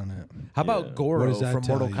 mitzvah on it. How Yeah. about What Goro does that from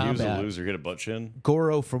tell Mortal you? He was a Kombat? loser. He had a butt chin.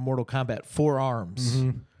 Goro from Mortal Kombat, 4 arms.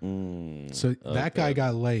 So that guy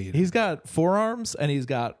got laid. He's got 4 arms and he's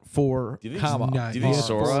got 4 Do you think- comma. Nice. Do you think He has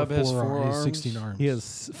Sorab has 4 He has arms? 16 arms. He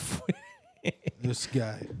has, This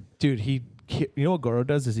guy, dude. You know what Goro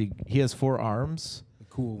does? Is he has 4 arms. the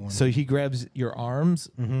cool one. So he grabs your arms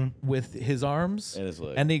with his arms, And his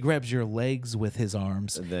leg. and he grabs your legs with his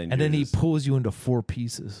arms, And then and then you're he just- pulls you into 4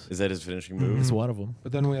 pieces. Is that his finishing move? It's one of them.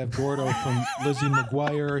 But then we have Gordo from Lizzie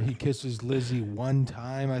McGuire. He kisses Lizzie one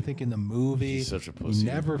time, I think, in the movie. He's such a He pussy.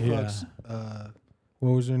 never Yeah. fucks. What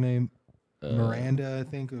was her name? Miranda, I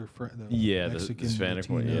think, or the Yeah, the Mexican Hispanic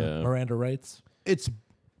one. Latina. Yeah. Miranda writes. It's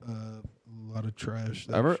a lot of trash.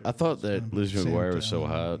 I thought that Lizzie McGuire was so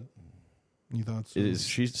hot. You thought so? Is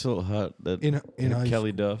she still hot? That In high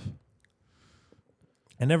Kelly Duff.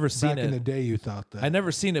 I never seen Back in the it. day, you thought that. I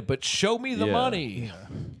never seen it, but show me the Yeah. money.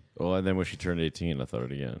 Well, and then when she turned 18, I thought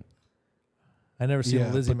it again. I never seen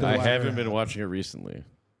Yeah, Lizzie but the I McGuire. haven't been watching it recently.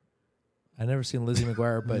 I never seen Lizzie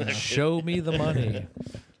McGuire, but show me the money.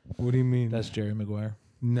 What do you mean? That's Jerry Maguire.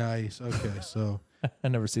 Nice. Okay, so I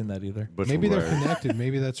never seen that either. Butch maybe they're McGuire. connected.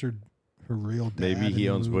 Maybe that's her real dad. Maybe he in the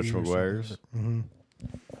owns movie Butch or something.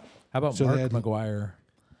 McGuire's. How about So they Mark had- McGuire?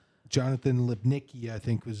 Jonathan Lipnicki, I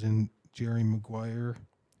think, was in Jerry Maguire.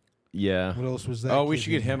 Yeah. What else was that? Oh, we kid should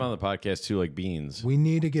get in? him on the podcast too, like Beans. We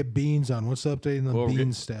need to get Beans on. What's the update on the Well, we'll Bean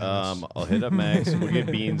get- status? I'll hit up Max. We'll get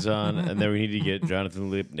Beans on, and then we need to get Jonathan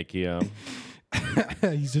Lipnicki on.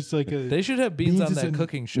 He's just like a. They should have Beans Beans on is that in-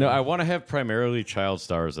 cooking show. No, I want to have primarily child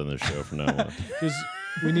stars on this show from now on.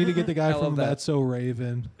 we need to get the guy I love from that. That's So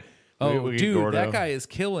Raven. oh, we get dude, Gordo. that guy is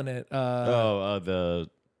killing it. The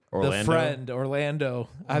Orlando. The friend, Orlando.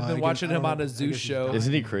 I've I been guess- watching I him don't on know. a I zoo guess he's show. dying.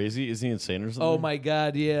 Isn't he crazy? Isn't he insane or something? Oh my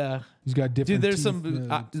god, yeah. He's got different. Dude, there's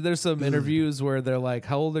teeth, some interviews where they're like,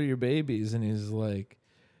 "How old are your babies?" And he's like,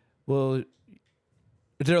 "Well,"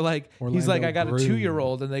 they're like, he's like, Orlando "I got a Bloom.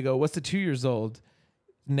 2-year-old," and they go, "What's the 2-year-old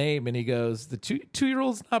name?" And he goes, "The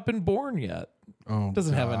 2-year-old's not been born yet. Oh,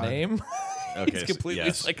 Doesn't have a God. name." Okay, He's completely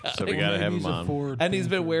yes. psychotic. So we gotta have He's him a on. forward And he's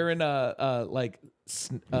been thinker. wearing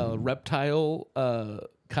reptile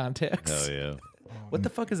contacts. Hell yeah. What the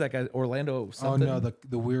fuck is that guy? Orlando Oh something? no,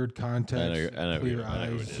 the weird I contacts, know clear who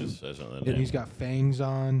eyes. it is. That's not the And name. he's got fangs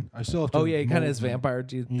on. I still have to. Oh yeah, he kind of mold has him. vampire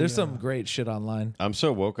teeth. There's Yeah. some great shit online. I'm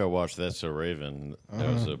so woke. I watched That's So Raven.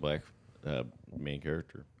 That was a black main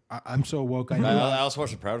character. I'm so woke. I I also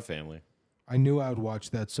watched The Proud Family. knew I would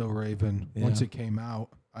watch That So Raven once Yeah. it came out.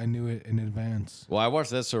 I knew it in advance. Well, I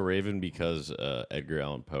watched That's So Raven because Edgar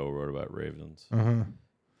Allan Poe wrote about ravens.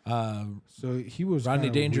 So he was Rodney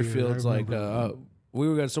kinda Dangerfield's weird. I like, remember-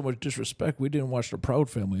 we got so much disrespect. We didn't watch the Proud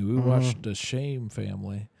Family. We watched the Shame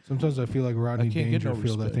Family. sometimes I feel like Rodney can't get no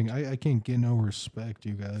Dangerfield. I respect. think I can't get no respect,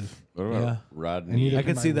 you guys. What about Yeah. And Rodney? neither I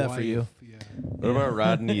can my see that for you. wife. Yeah. What about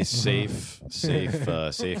Rodney's safe land?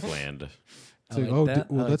 It's I like, like oh, that.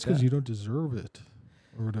 well, I like that's because that. you don't deserve it,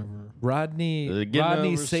 or whatever. Rodney Get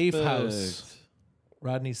no Safe respect. House.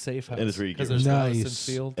 Rodney's Safe House. And it's where you get there's respect. Allison Nice.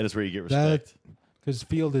 Field. And it's where you get That- respect. Because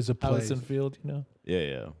Field is a place. Allison Field, you know.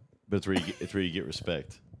 Yeah. But it's where you get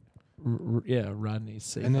respect. Yeah, Rodney's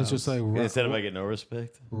Safe And House. it's just like And instead of I get no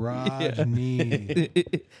respect. Rodney.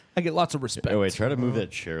 I get lots of respect. Oh wait, try to move that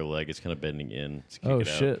chair leg. It's kind of bending in. Let's kick Oh it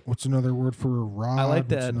out. shit. What's another word for a rod? I like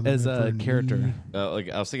What's that another as word for a character. knee? Like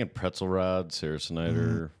I was thinking pretzel rod, Sarah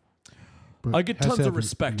Snyder. But I get has tons to of have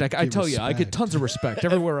respect. you I get tell you, I get respect. tons of respect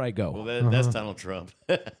everywhere I Well, go. that's Donald Trump.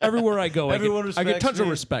 Everywhere I go, Everyone I get respects tons of me.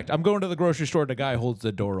 respect. I'm going to the grocery store. The guy holds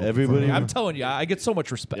the door open. Everybody- for me. I'm telling you, I get so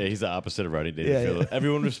much respect. Yeah, he's the opposite of Rodney Dangerfield. Yeah.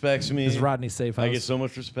 Everyone respects me. It's Rodney Safe House. I get so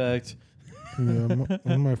much respect. One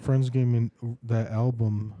of my friends gave me that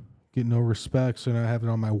album, Get No Respects, and I have it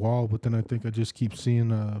on my wall, but then I think I just keep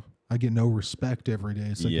seeing I get no respect every day.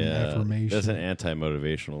 It's like an affirmation. That's an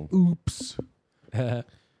anti-motivational. Oops. I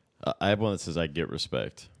have one that says I get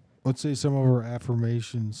respect. Let's say some of our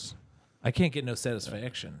affirmations. I can't get no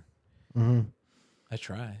satisfaction. Mm-hmm. I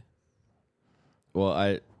try.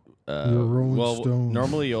 Well,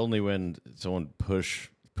 normally only when someone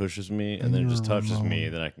pushes me and then it just touches me,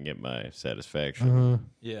 then I can get my satisfaction.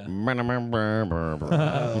 Yeah.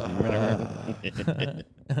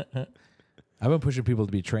 I've been pushing people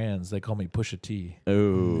to be trans. They call me Pusha T.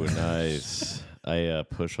 Oh, nice. I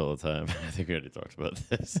push all the time. I think we already talked about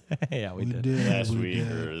this. Yeah, we did. Last week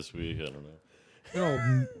or this week, I don't know. It all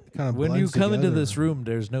kind of when you come into this room,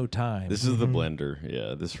 there's no time. This is the blender.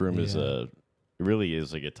 Yeah, this room is it really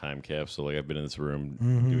is like a time capsule. Like I've been in this room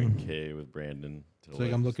doing K with Brandon. It's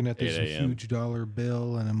like I'm looking at this huge dollar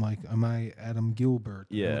bill, and I'm like, am I Adam Gilbert?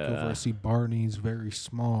 Yeah. I look over, I see Barney's very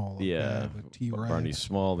small. Like yeah, Barney's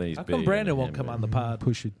small, then he's big. How come Brandon won't come on the pod?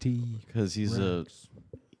 Pusha T. Because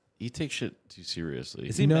he takes shit too seriously.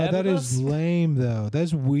 Is he mad that at is us? lame though.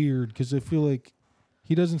 That's weird because I feel like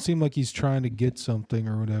he doesn't seem like he's trying to get something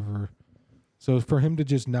or whatever. So for him to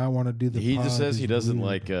just not want to do the he pod just says he doesn't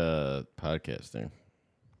weird. like podcasting.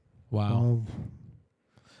 Wow.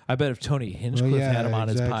 I bet if Tony Hinchcliffe had him on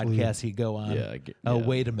his podcast, he'd go on. Oh,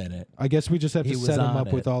 wait a minute. I guess we just have to set him up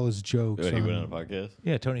it. with all his jokes. He went on a podcast?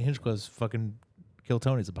 Yeah, Tony Hinchcliffe's fucking Kill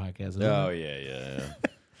Tony's a podcast. Isn't Oh, it? yeah.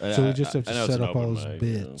 So we just have to set up all his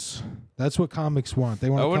bits. That's what comics want. They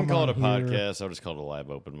want. I wouldn't call it a here. podcast. I would just call it a live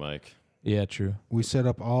open mic. Yeah, true. We set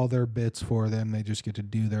up all their bits for them. They just get to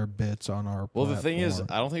do their bits on our Well, platform. the thing is,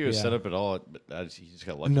 I don't think it was set up at all. He just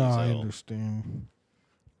got lucky. No, I understand.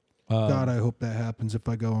 God, I hope that happens if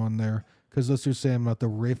I go on there. Because let's just say I'm not the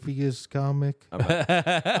riffiest comic.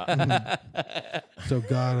 So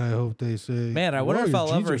God, I hope they say. Man, I wonder if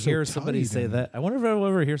I'll ever hear somebody say that. I wonder if I'll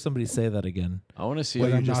ever hear somebody say that again. I want to see.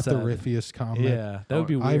 But I'm not the riffiest comic. Yeah, that would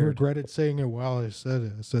be weird. I regretted saying it while I said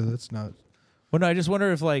it. So that's not. Well, no, I just wonder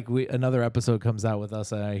if like another episode comes out with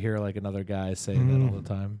us and I hear like another guy say that all the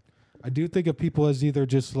time. I do think of people as either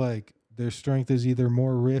just like their strength is either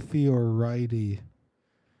more riffy or righty.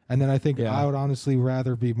 And then I think I would honestly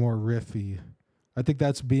rather be more riffy. I think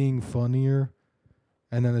that's being funnier.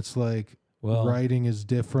 And then it's like writing is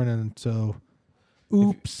different, and so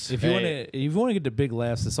oops. If you want to get to big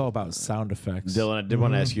laughs, it's all about sound effects. Dylan, I did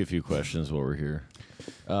want to ask you a few questions while we're here.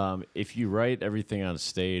 If you write everything on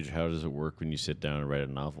stage, how does it work when you sit down and write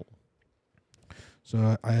a novel?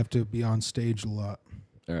 So I have to be on stage a lot.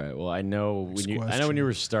 All right. Well, I know when you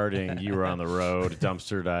were starting, you were on the road,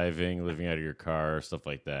 dumpster diving, living out of your car, stuff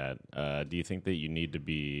like that. Do you think that you need to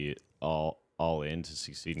be all in to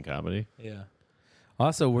succeed in comedy? Yeah.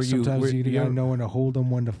 Also, sometimes you gotta know when to hold them,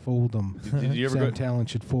 when to fold them. Did you ever Sam Talent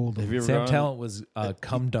should fold them. Sam Talent was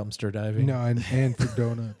cum dumpster diving. No, and for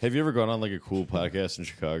donuts. Have you ever gone on like a cool podcast in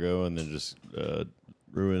Chicago and then just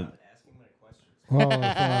ruin? Oh,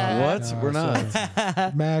 what? No, we're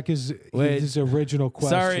not. Mac is his original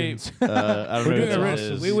Sorry. questions. I don't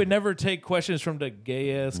know. We would never take questions from the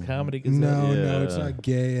gay ass comedy. No, it's not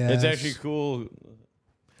gay ass. It's actually cool.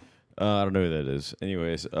 I don't know who that is.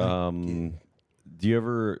 Anyways, do you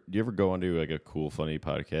ever go onto like a cool funny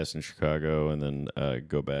podcast in Chicago and then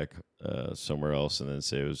go back somewhere else and then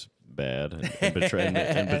say it was bad and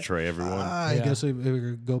betray everyone? I guess I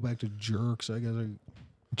go back to Jerks. I guess.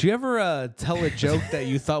 Do you ever tell a joke that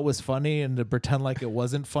you thought was funny and to pretend like it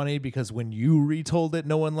wasn't funny because when you retold it,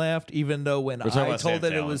 no one laughed, even though when I told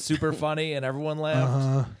it, it was super funny and everyone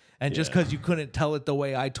laughed? And just because you couldn't tell it the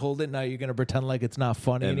way I told it, now you're going to pretend like it's not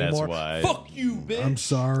funny anymore? That's why. Fuck you, bitch. I'm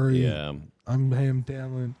sorry. Yeah. I'm Ham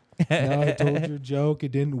Talent. No, I told your joke.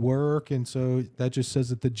 It didn't work. And so that just says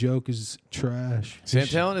that the joke is trash. Sam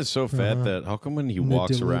Talent is so fat that how come when he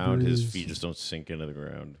walks around, his feet just don't sink into the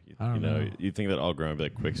ground? You know, you think that all ground would be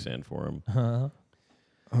like quicksand for him.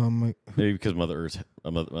 Maybe because Mother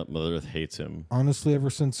Earth hates him. Honestly,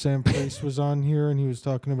 ever since Sam Price was on here and he was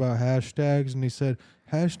talking about hashtags and he said,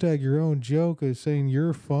 hashtag your own joke is saying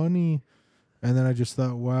you're funny. And then I just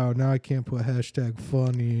thought, wow, now I can't put hashtag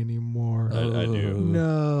funny anymore. I do.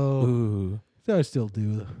 No. Ooh. So I still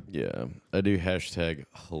do. Yeah. I do hashtag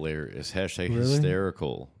hilarious. Hashtag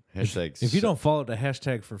hysterical. Hashtag if you don't follow the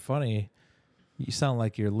hashtag for funny, you sound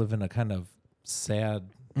like you're living a kind of sad,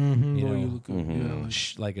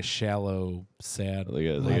 like a shallow, sad, like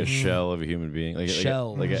a shell of a human being, like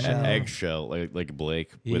shell, like an eggshell, like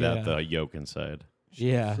Blake without the yolk inside.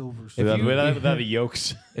 Yeah. Silver Without the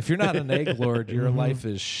yolks. If you're not an egg lord, your life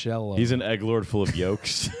is shallow. He's an egg lord full of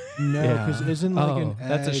yolks. No, because isn't like an egg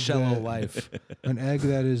that's a shallow life. An egg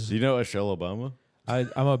that is... Do you know Michelle Obama?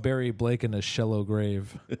 I'm a Barry Blake in a shallow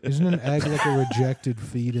grave. Isn't an egg like a rejected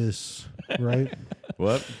fetus, right?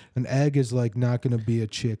 What? An egg is like not going to be a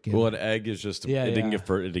chicken. Well, an egg is just it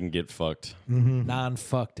didn't get fucked.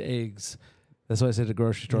 Non-fucked eggs. That's why I said at the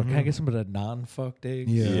grocery store, can I get some of the non-fucked eggs?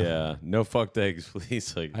 Yeah. No fucked eggs,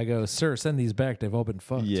 please. Like, I go, sir, send these back. They've all been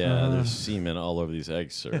fucked. yeah, there's semen all over these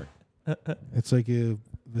eggs, sir. It's like a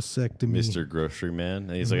vasectomy. Mr. Grocery Man.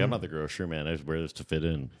 And he's like, I'm not the grocery man. I just wear this to fit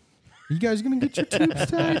in. You guys gonna get your tubes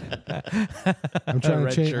tied? I'm trying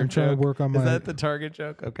to change. I'm trying to work on my. Is that the Target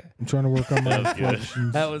joke? Okay. I'm trying to work on my That was good.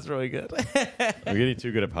 inflections. That was really good. I'm getting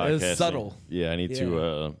too good at podcasting. It was subtle. Yeah, I need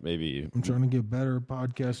to maybe. I'm trying to get better at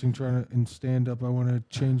podcasting. Trying to in stand up. I want to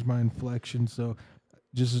change my inflection. So,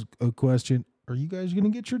 just a question: are you guys gonna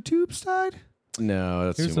get your tubes tied? No,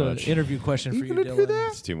 that's Here's too an much. interview question for you, gonna do Dylan. that?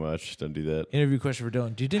 It's too much. Don't do that. Interview question for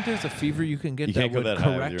Dylan. Do you think there's a fever you can get You that can't go would that high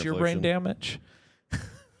with correct your your brain inflection. damage?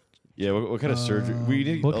 Yeah, what kind of surgery? We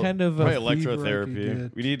need What kind of probably fever I could electrotherapy.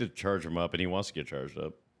 get. We need to charge him up, and he wants to get charged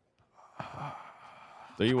up.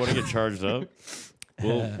 Do you want to get charged up?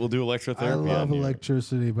 We'll do electrotherapy. I love on you.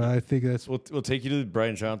 electricity, but I think that's We'll take you to the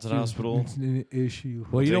Brian Johnson Hospital. It's an issue.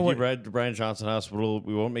 Well, you know Take what? you right to Brian Johnson Hospital.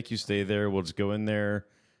 We won't make you stay there. We'll just go in there.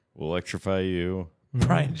 We'll electrify you.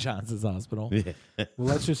 Brian Johnson's hospital. Yeah, Well,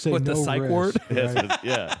 let's just say What, the no psych risk, ward? right?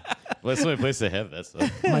 yeah. Well, that's the only place they have that stuff.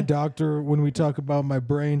 My doctor, when we talk about my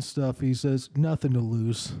brain stuff, he says nothing to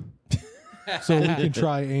lose. So we can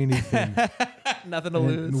try anything. Nothing to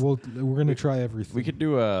And lose. we're going to try everything. We could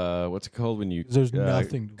do what's it called when you There's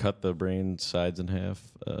nothing to cut the brain sides in half?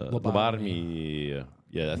 Lobotomy.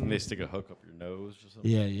 Yeah, I think they stick a hook up your nose or something.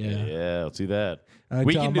 Yeah, let's do that. I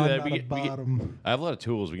We tell can him do I'm that. not We a can, bottom. I have a lot of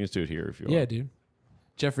tools. We can just do it here if you want. Yeah, dude.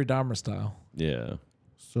 Jeffrey Dahmer style. Yeah.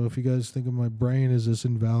 So if you guys think of my brain as this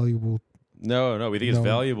invaluable, No, we think it's no,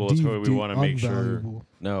 valuable. That's why we want to make sure. unvaluable,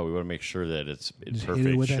 No, we want to make sure that it's in just hit perfect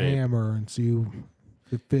it with shape. a hammer and see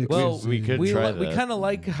if it fixes. Well, we could we try we that. kind of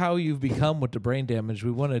like how you've become with the brain damage.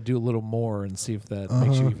 We want to do a little more and see if that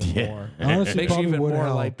makes you even Yeah. more. Honestly, Makes you probably even would more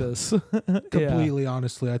help. like this. Completely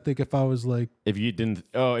honestly, I think if I was like If you didn't,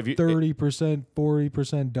 if you 30%,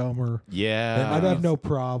 40% dumber, yeah, I'd have no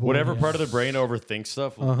problem. whatever part of the brain overthinks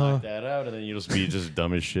stuff, we'll knock that out, and then you'll just be just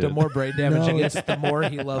dumb as shit. The more brain damage No. he gets, the more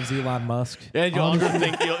he loves Elon Musk. yeah, you'll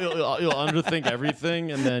underthink. You'll underthink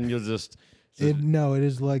everything, and then you'll just. It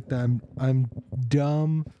is like that. I'm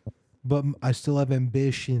dumb, but I still have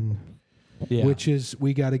ambition, Yeah. which is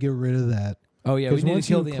we got to get rid of that. Oh yeah, we 'Cause need to once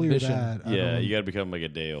kill you the clear ambition. that, I Yeah, don't- you got to become like a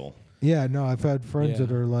Dale. Yeah, no, I've had friends Yeah.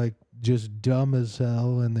 that are like just dumb as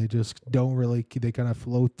hell, and they just don't really. They kind of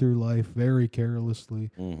float through life very carelessly,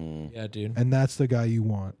 Mm-hmm. Yeah, dude. and that's the guy you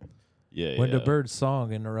want. Yeah, When yeah. the bird's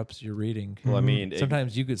song interrupts your reading, Well, I mean,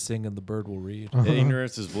 sometimes you could sing and the bird will read.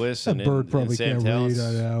 ignorance is bliss, That and bird in probably Sam can't Talent's,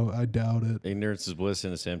 read. I doubt it. ignorance is bliss.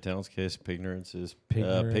 In the Sam Talent's case, pignorance is pig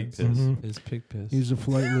Pignorance. piss. Is pig piss. He's a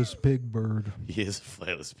flightless pig bird. He is a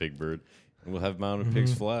flightless pig bird, and we'll have mounted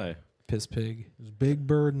pigs fly. Piss pig. There's big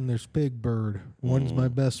bird and there's pig bird. One's my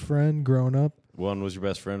best friend growing up. One was your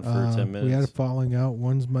best friend for 10 minutes. We had a falling out.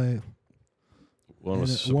 One's my. One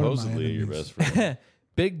was one of my supposedly your enemies. best friend.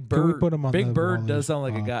 Big Can we bird. put him on Big the bird wall does as sound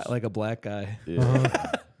like a guy, pops? like a black guy.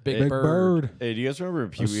 Yeah. Big, Big bird. bird. Hey, do you guys remember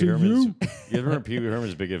Pee see Wee Herman's? you. You guys remember Pee Wee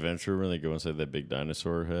Herman's Big Adventure when they go inside that big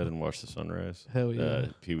dinosaur head and watch the sunrise? Hell yeah.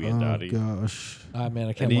 Pee Wee and Dottie. Gosh. Ah man,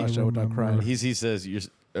 I can't And he- watch that without remember. crying. He says,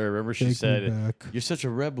 I remember she Take me said, back. "You're such a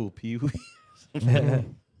rebel, Pee Wee."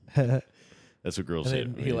 and That's what girls say.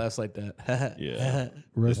 then to he me. laughs like that. Yeah.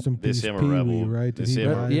 Rest in They peace, say I'm a Pee Wee, rebel. right? They Did he say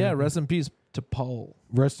I'm a- die? Yeah, rest in peace to Paul.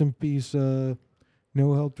 Rest in peace. You know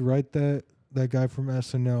who helped write that? That guy from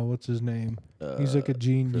SNL. What's his name? He's like a Chris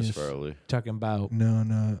genius. Farley, Talking about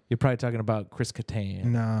No. you're probably talking about Chris Kattan.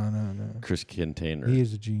 No. Chris Container. He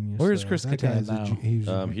is a genius. Where's though. Chris That Kattan guy's a now?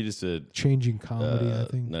 He's He just did changing comedy, I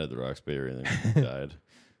think. Night at the Roxbury or anything. He died.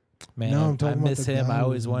 Man, No, I'm I talking about miss the him. guy I who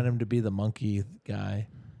always was want him to be the monkey guy.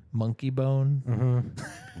 Monkey Bone.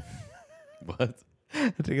 What? I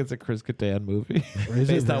think it's a Chris Kattan movie Is it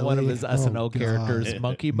based on one of really? his Oh, SNL God. characters,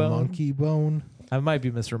 Monkey Bone. Monkey Bone. I might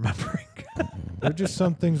be misremembering. There are just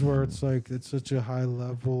some things where it's like it's such a high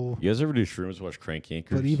level. You guys ever do shrooms? Watch Crank Yankers?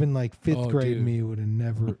 But even like fifth Oh, grade dude. me would have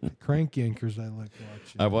never. Crank Yankers, I like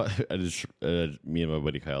watching. I just me and my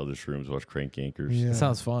buddy Kyle did shrooms. Watch Crank Yankers. Yeah. It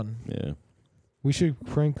sounds fun. Yeah. We should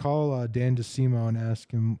call Dan DeSimo and ask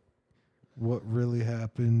him what really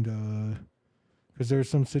happened. Because there was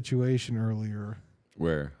some situation earlier.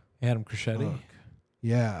 Where? Adam Crescetti. Fuck.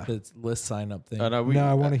 Yeah. The list sign up thing. No,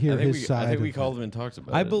 I want to hear his side. I think we of called it. him and talked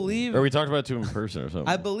about I it. believe- Or we talked about it to him in person or something.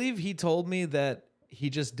 I believe he told me that he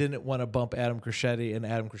just didn't want to bump Adam Crescetti, and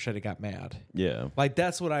Adam Crescetti got mad. Yeah. Like,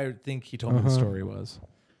 that's what I think he told me the story was.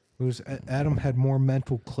 It was Adam had more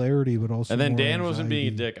mental clarity, but also. And then more Dan wasn't being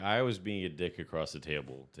a anxiety. dick. I was being a dick across the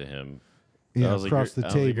table to him. Yeah, I was like, across you're- the I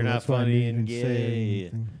was like, table. you're not That's why I funny didn't and even say gay.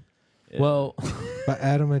 anything. Yeah. Well, But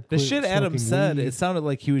Adam had the quit shit Adam smoking said, weed. it sounded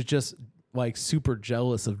like he was just like super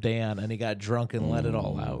jealous of Dan, and he got drunk and let it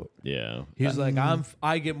all out. Yeah. He was like,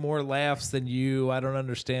 I get more laughs than you. I don't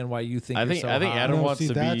understand why you think I you're think so I think hot." Adam No, wants see,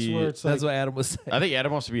 to that's be. where it's That's like, what Adam was saying. I think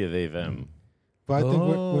Adam wants to be a they them. but I think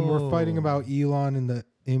when we're fighting Oh. about Elon and the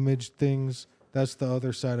image things, that's the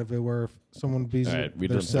other side of it. Where if someone be All right, we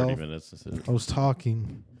done 30 themselves, minutes. This is- I was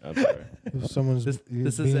talking. I'm sorry. If someone's This being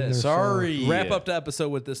is it. their Sorry. self. Wrap up the episode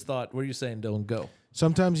with this thought. What are you saying, Dylan? Go.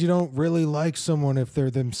 Sometimes you don't really like someone if they're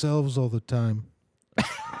themselves all the time.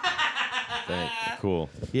 Cool.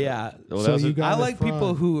 Yeah. Well, So that was you a- got I in the like people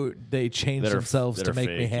front. who they change That are- themselves that to are make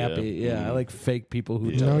me fake, yeah. happy. Yeah, I Mhm. like fake people who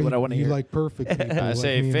You tell know, me what I want to you hear. like perfect people. I like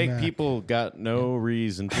say me and fake Matt. people got no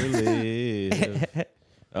reason to live.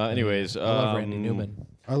 Anyways, I love Randy Newman.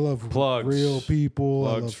 I love Plugs. real people.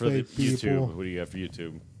 I Plugs love for the fake people. YouTube. What do you got for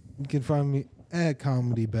YouTube? You can find me at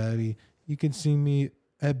Comedy Batty. You can see me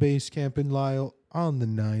at Base Camp in Lyle on the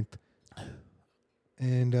 9th.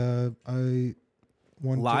 And I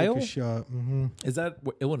want to Lyle? take a shot. Is that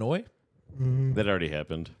Illinois? That already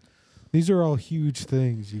happened. These are all huge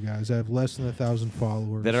things, you guys. I have less than 1,000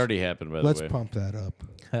 followers. That already happened, by Let's the way. pump that up.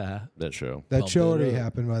 That show. That Pump show it already up.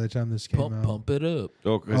 happened by the time this came out. Pump it up.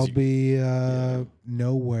 Oh, 'cause I'll be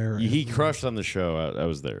nowhere. he crushed on the show. I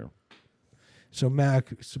was there. So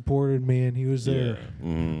Mac supported me, and he was there Yeah.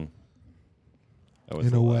 Mm-hmm. I was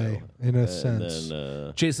in a alive. way, in a And sense.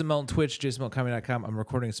 then, Jason Melton, Twitch, jasonmeltoncomedy.com. I'm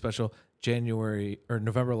recording a special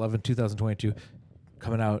November 11, 2022,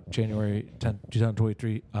 coming out January 10,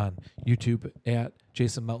 2023 on YouTube at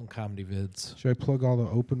Jason Melton Comedy Vids. Should I plug all the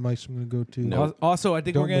open mics I'm going to go to? No. Also, I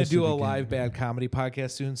think Don't we're going miss to do it a again. live bad comedy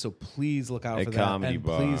podcast soon, so please look out A for that. comedy And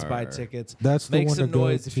please buy bar. tickets. That's the Make one some to go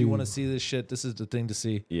noise if you to. want to see this shit. This is the thing to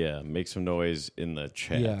see. yeah, make some noise in the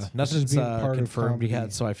chat. Yeah, nothing's being part of confirmed comedy.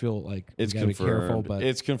 yet, so I feel like It's we gotta confirmed. be careful. But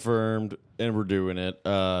It's confirmed, and we're doing it.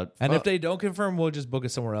 and if they don't confirm, we'll just book it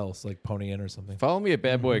somewhere else, like Pony Inn or something. Follow me at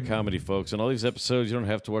Bad Boy Comedy, folks. And all these episodes, you don't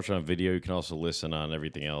have to watch on video. You can also listen on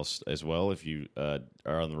everything else as well if you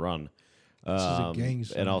are on the run. is a gang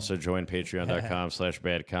sign. And also join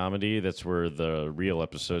patreon.com/badcomedy. That's where the real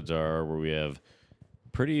episodes are, where we have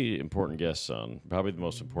pretty important guests on. Probably the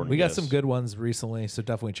most important We got guests. some good ones recently, so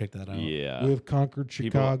definitely check that out. Yeah. We have conquered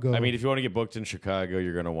People- Chicago. I mean, if you want to get booked in Chicago,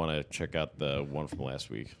 you're going to want to check out the one from last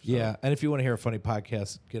week. So, Yeah, and if you want to hear a funny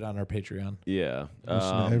podcast, get on our Patreon. Yeah.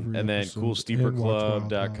 Listen to every And then episode and watch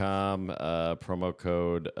Wild coolsteeperclub.com, promo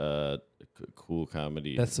code cool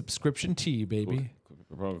comedy. That's subscription tea, baby.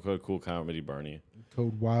 Promo code cool comedy Barney.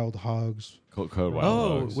 Code Wild Hogs. Code Wild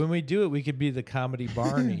Oh, Hogs. when we do it, we could be the comedy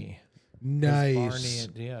Barney. 'Cause Nice.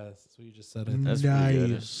 Barney, yeah, that's what you just said. It. That's pretty good.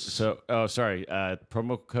 Nice. So, sorry.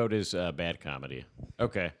 Promo code is bad comedy.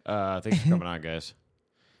 Okay. Thanks for coming on, guys.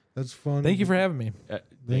 That's fun. Thank you for having me.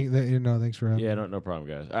 Thanks for having me. Yeah, no problem,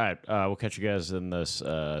 guys. All right. We'll catch you guys in this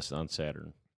on Saturn.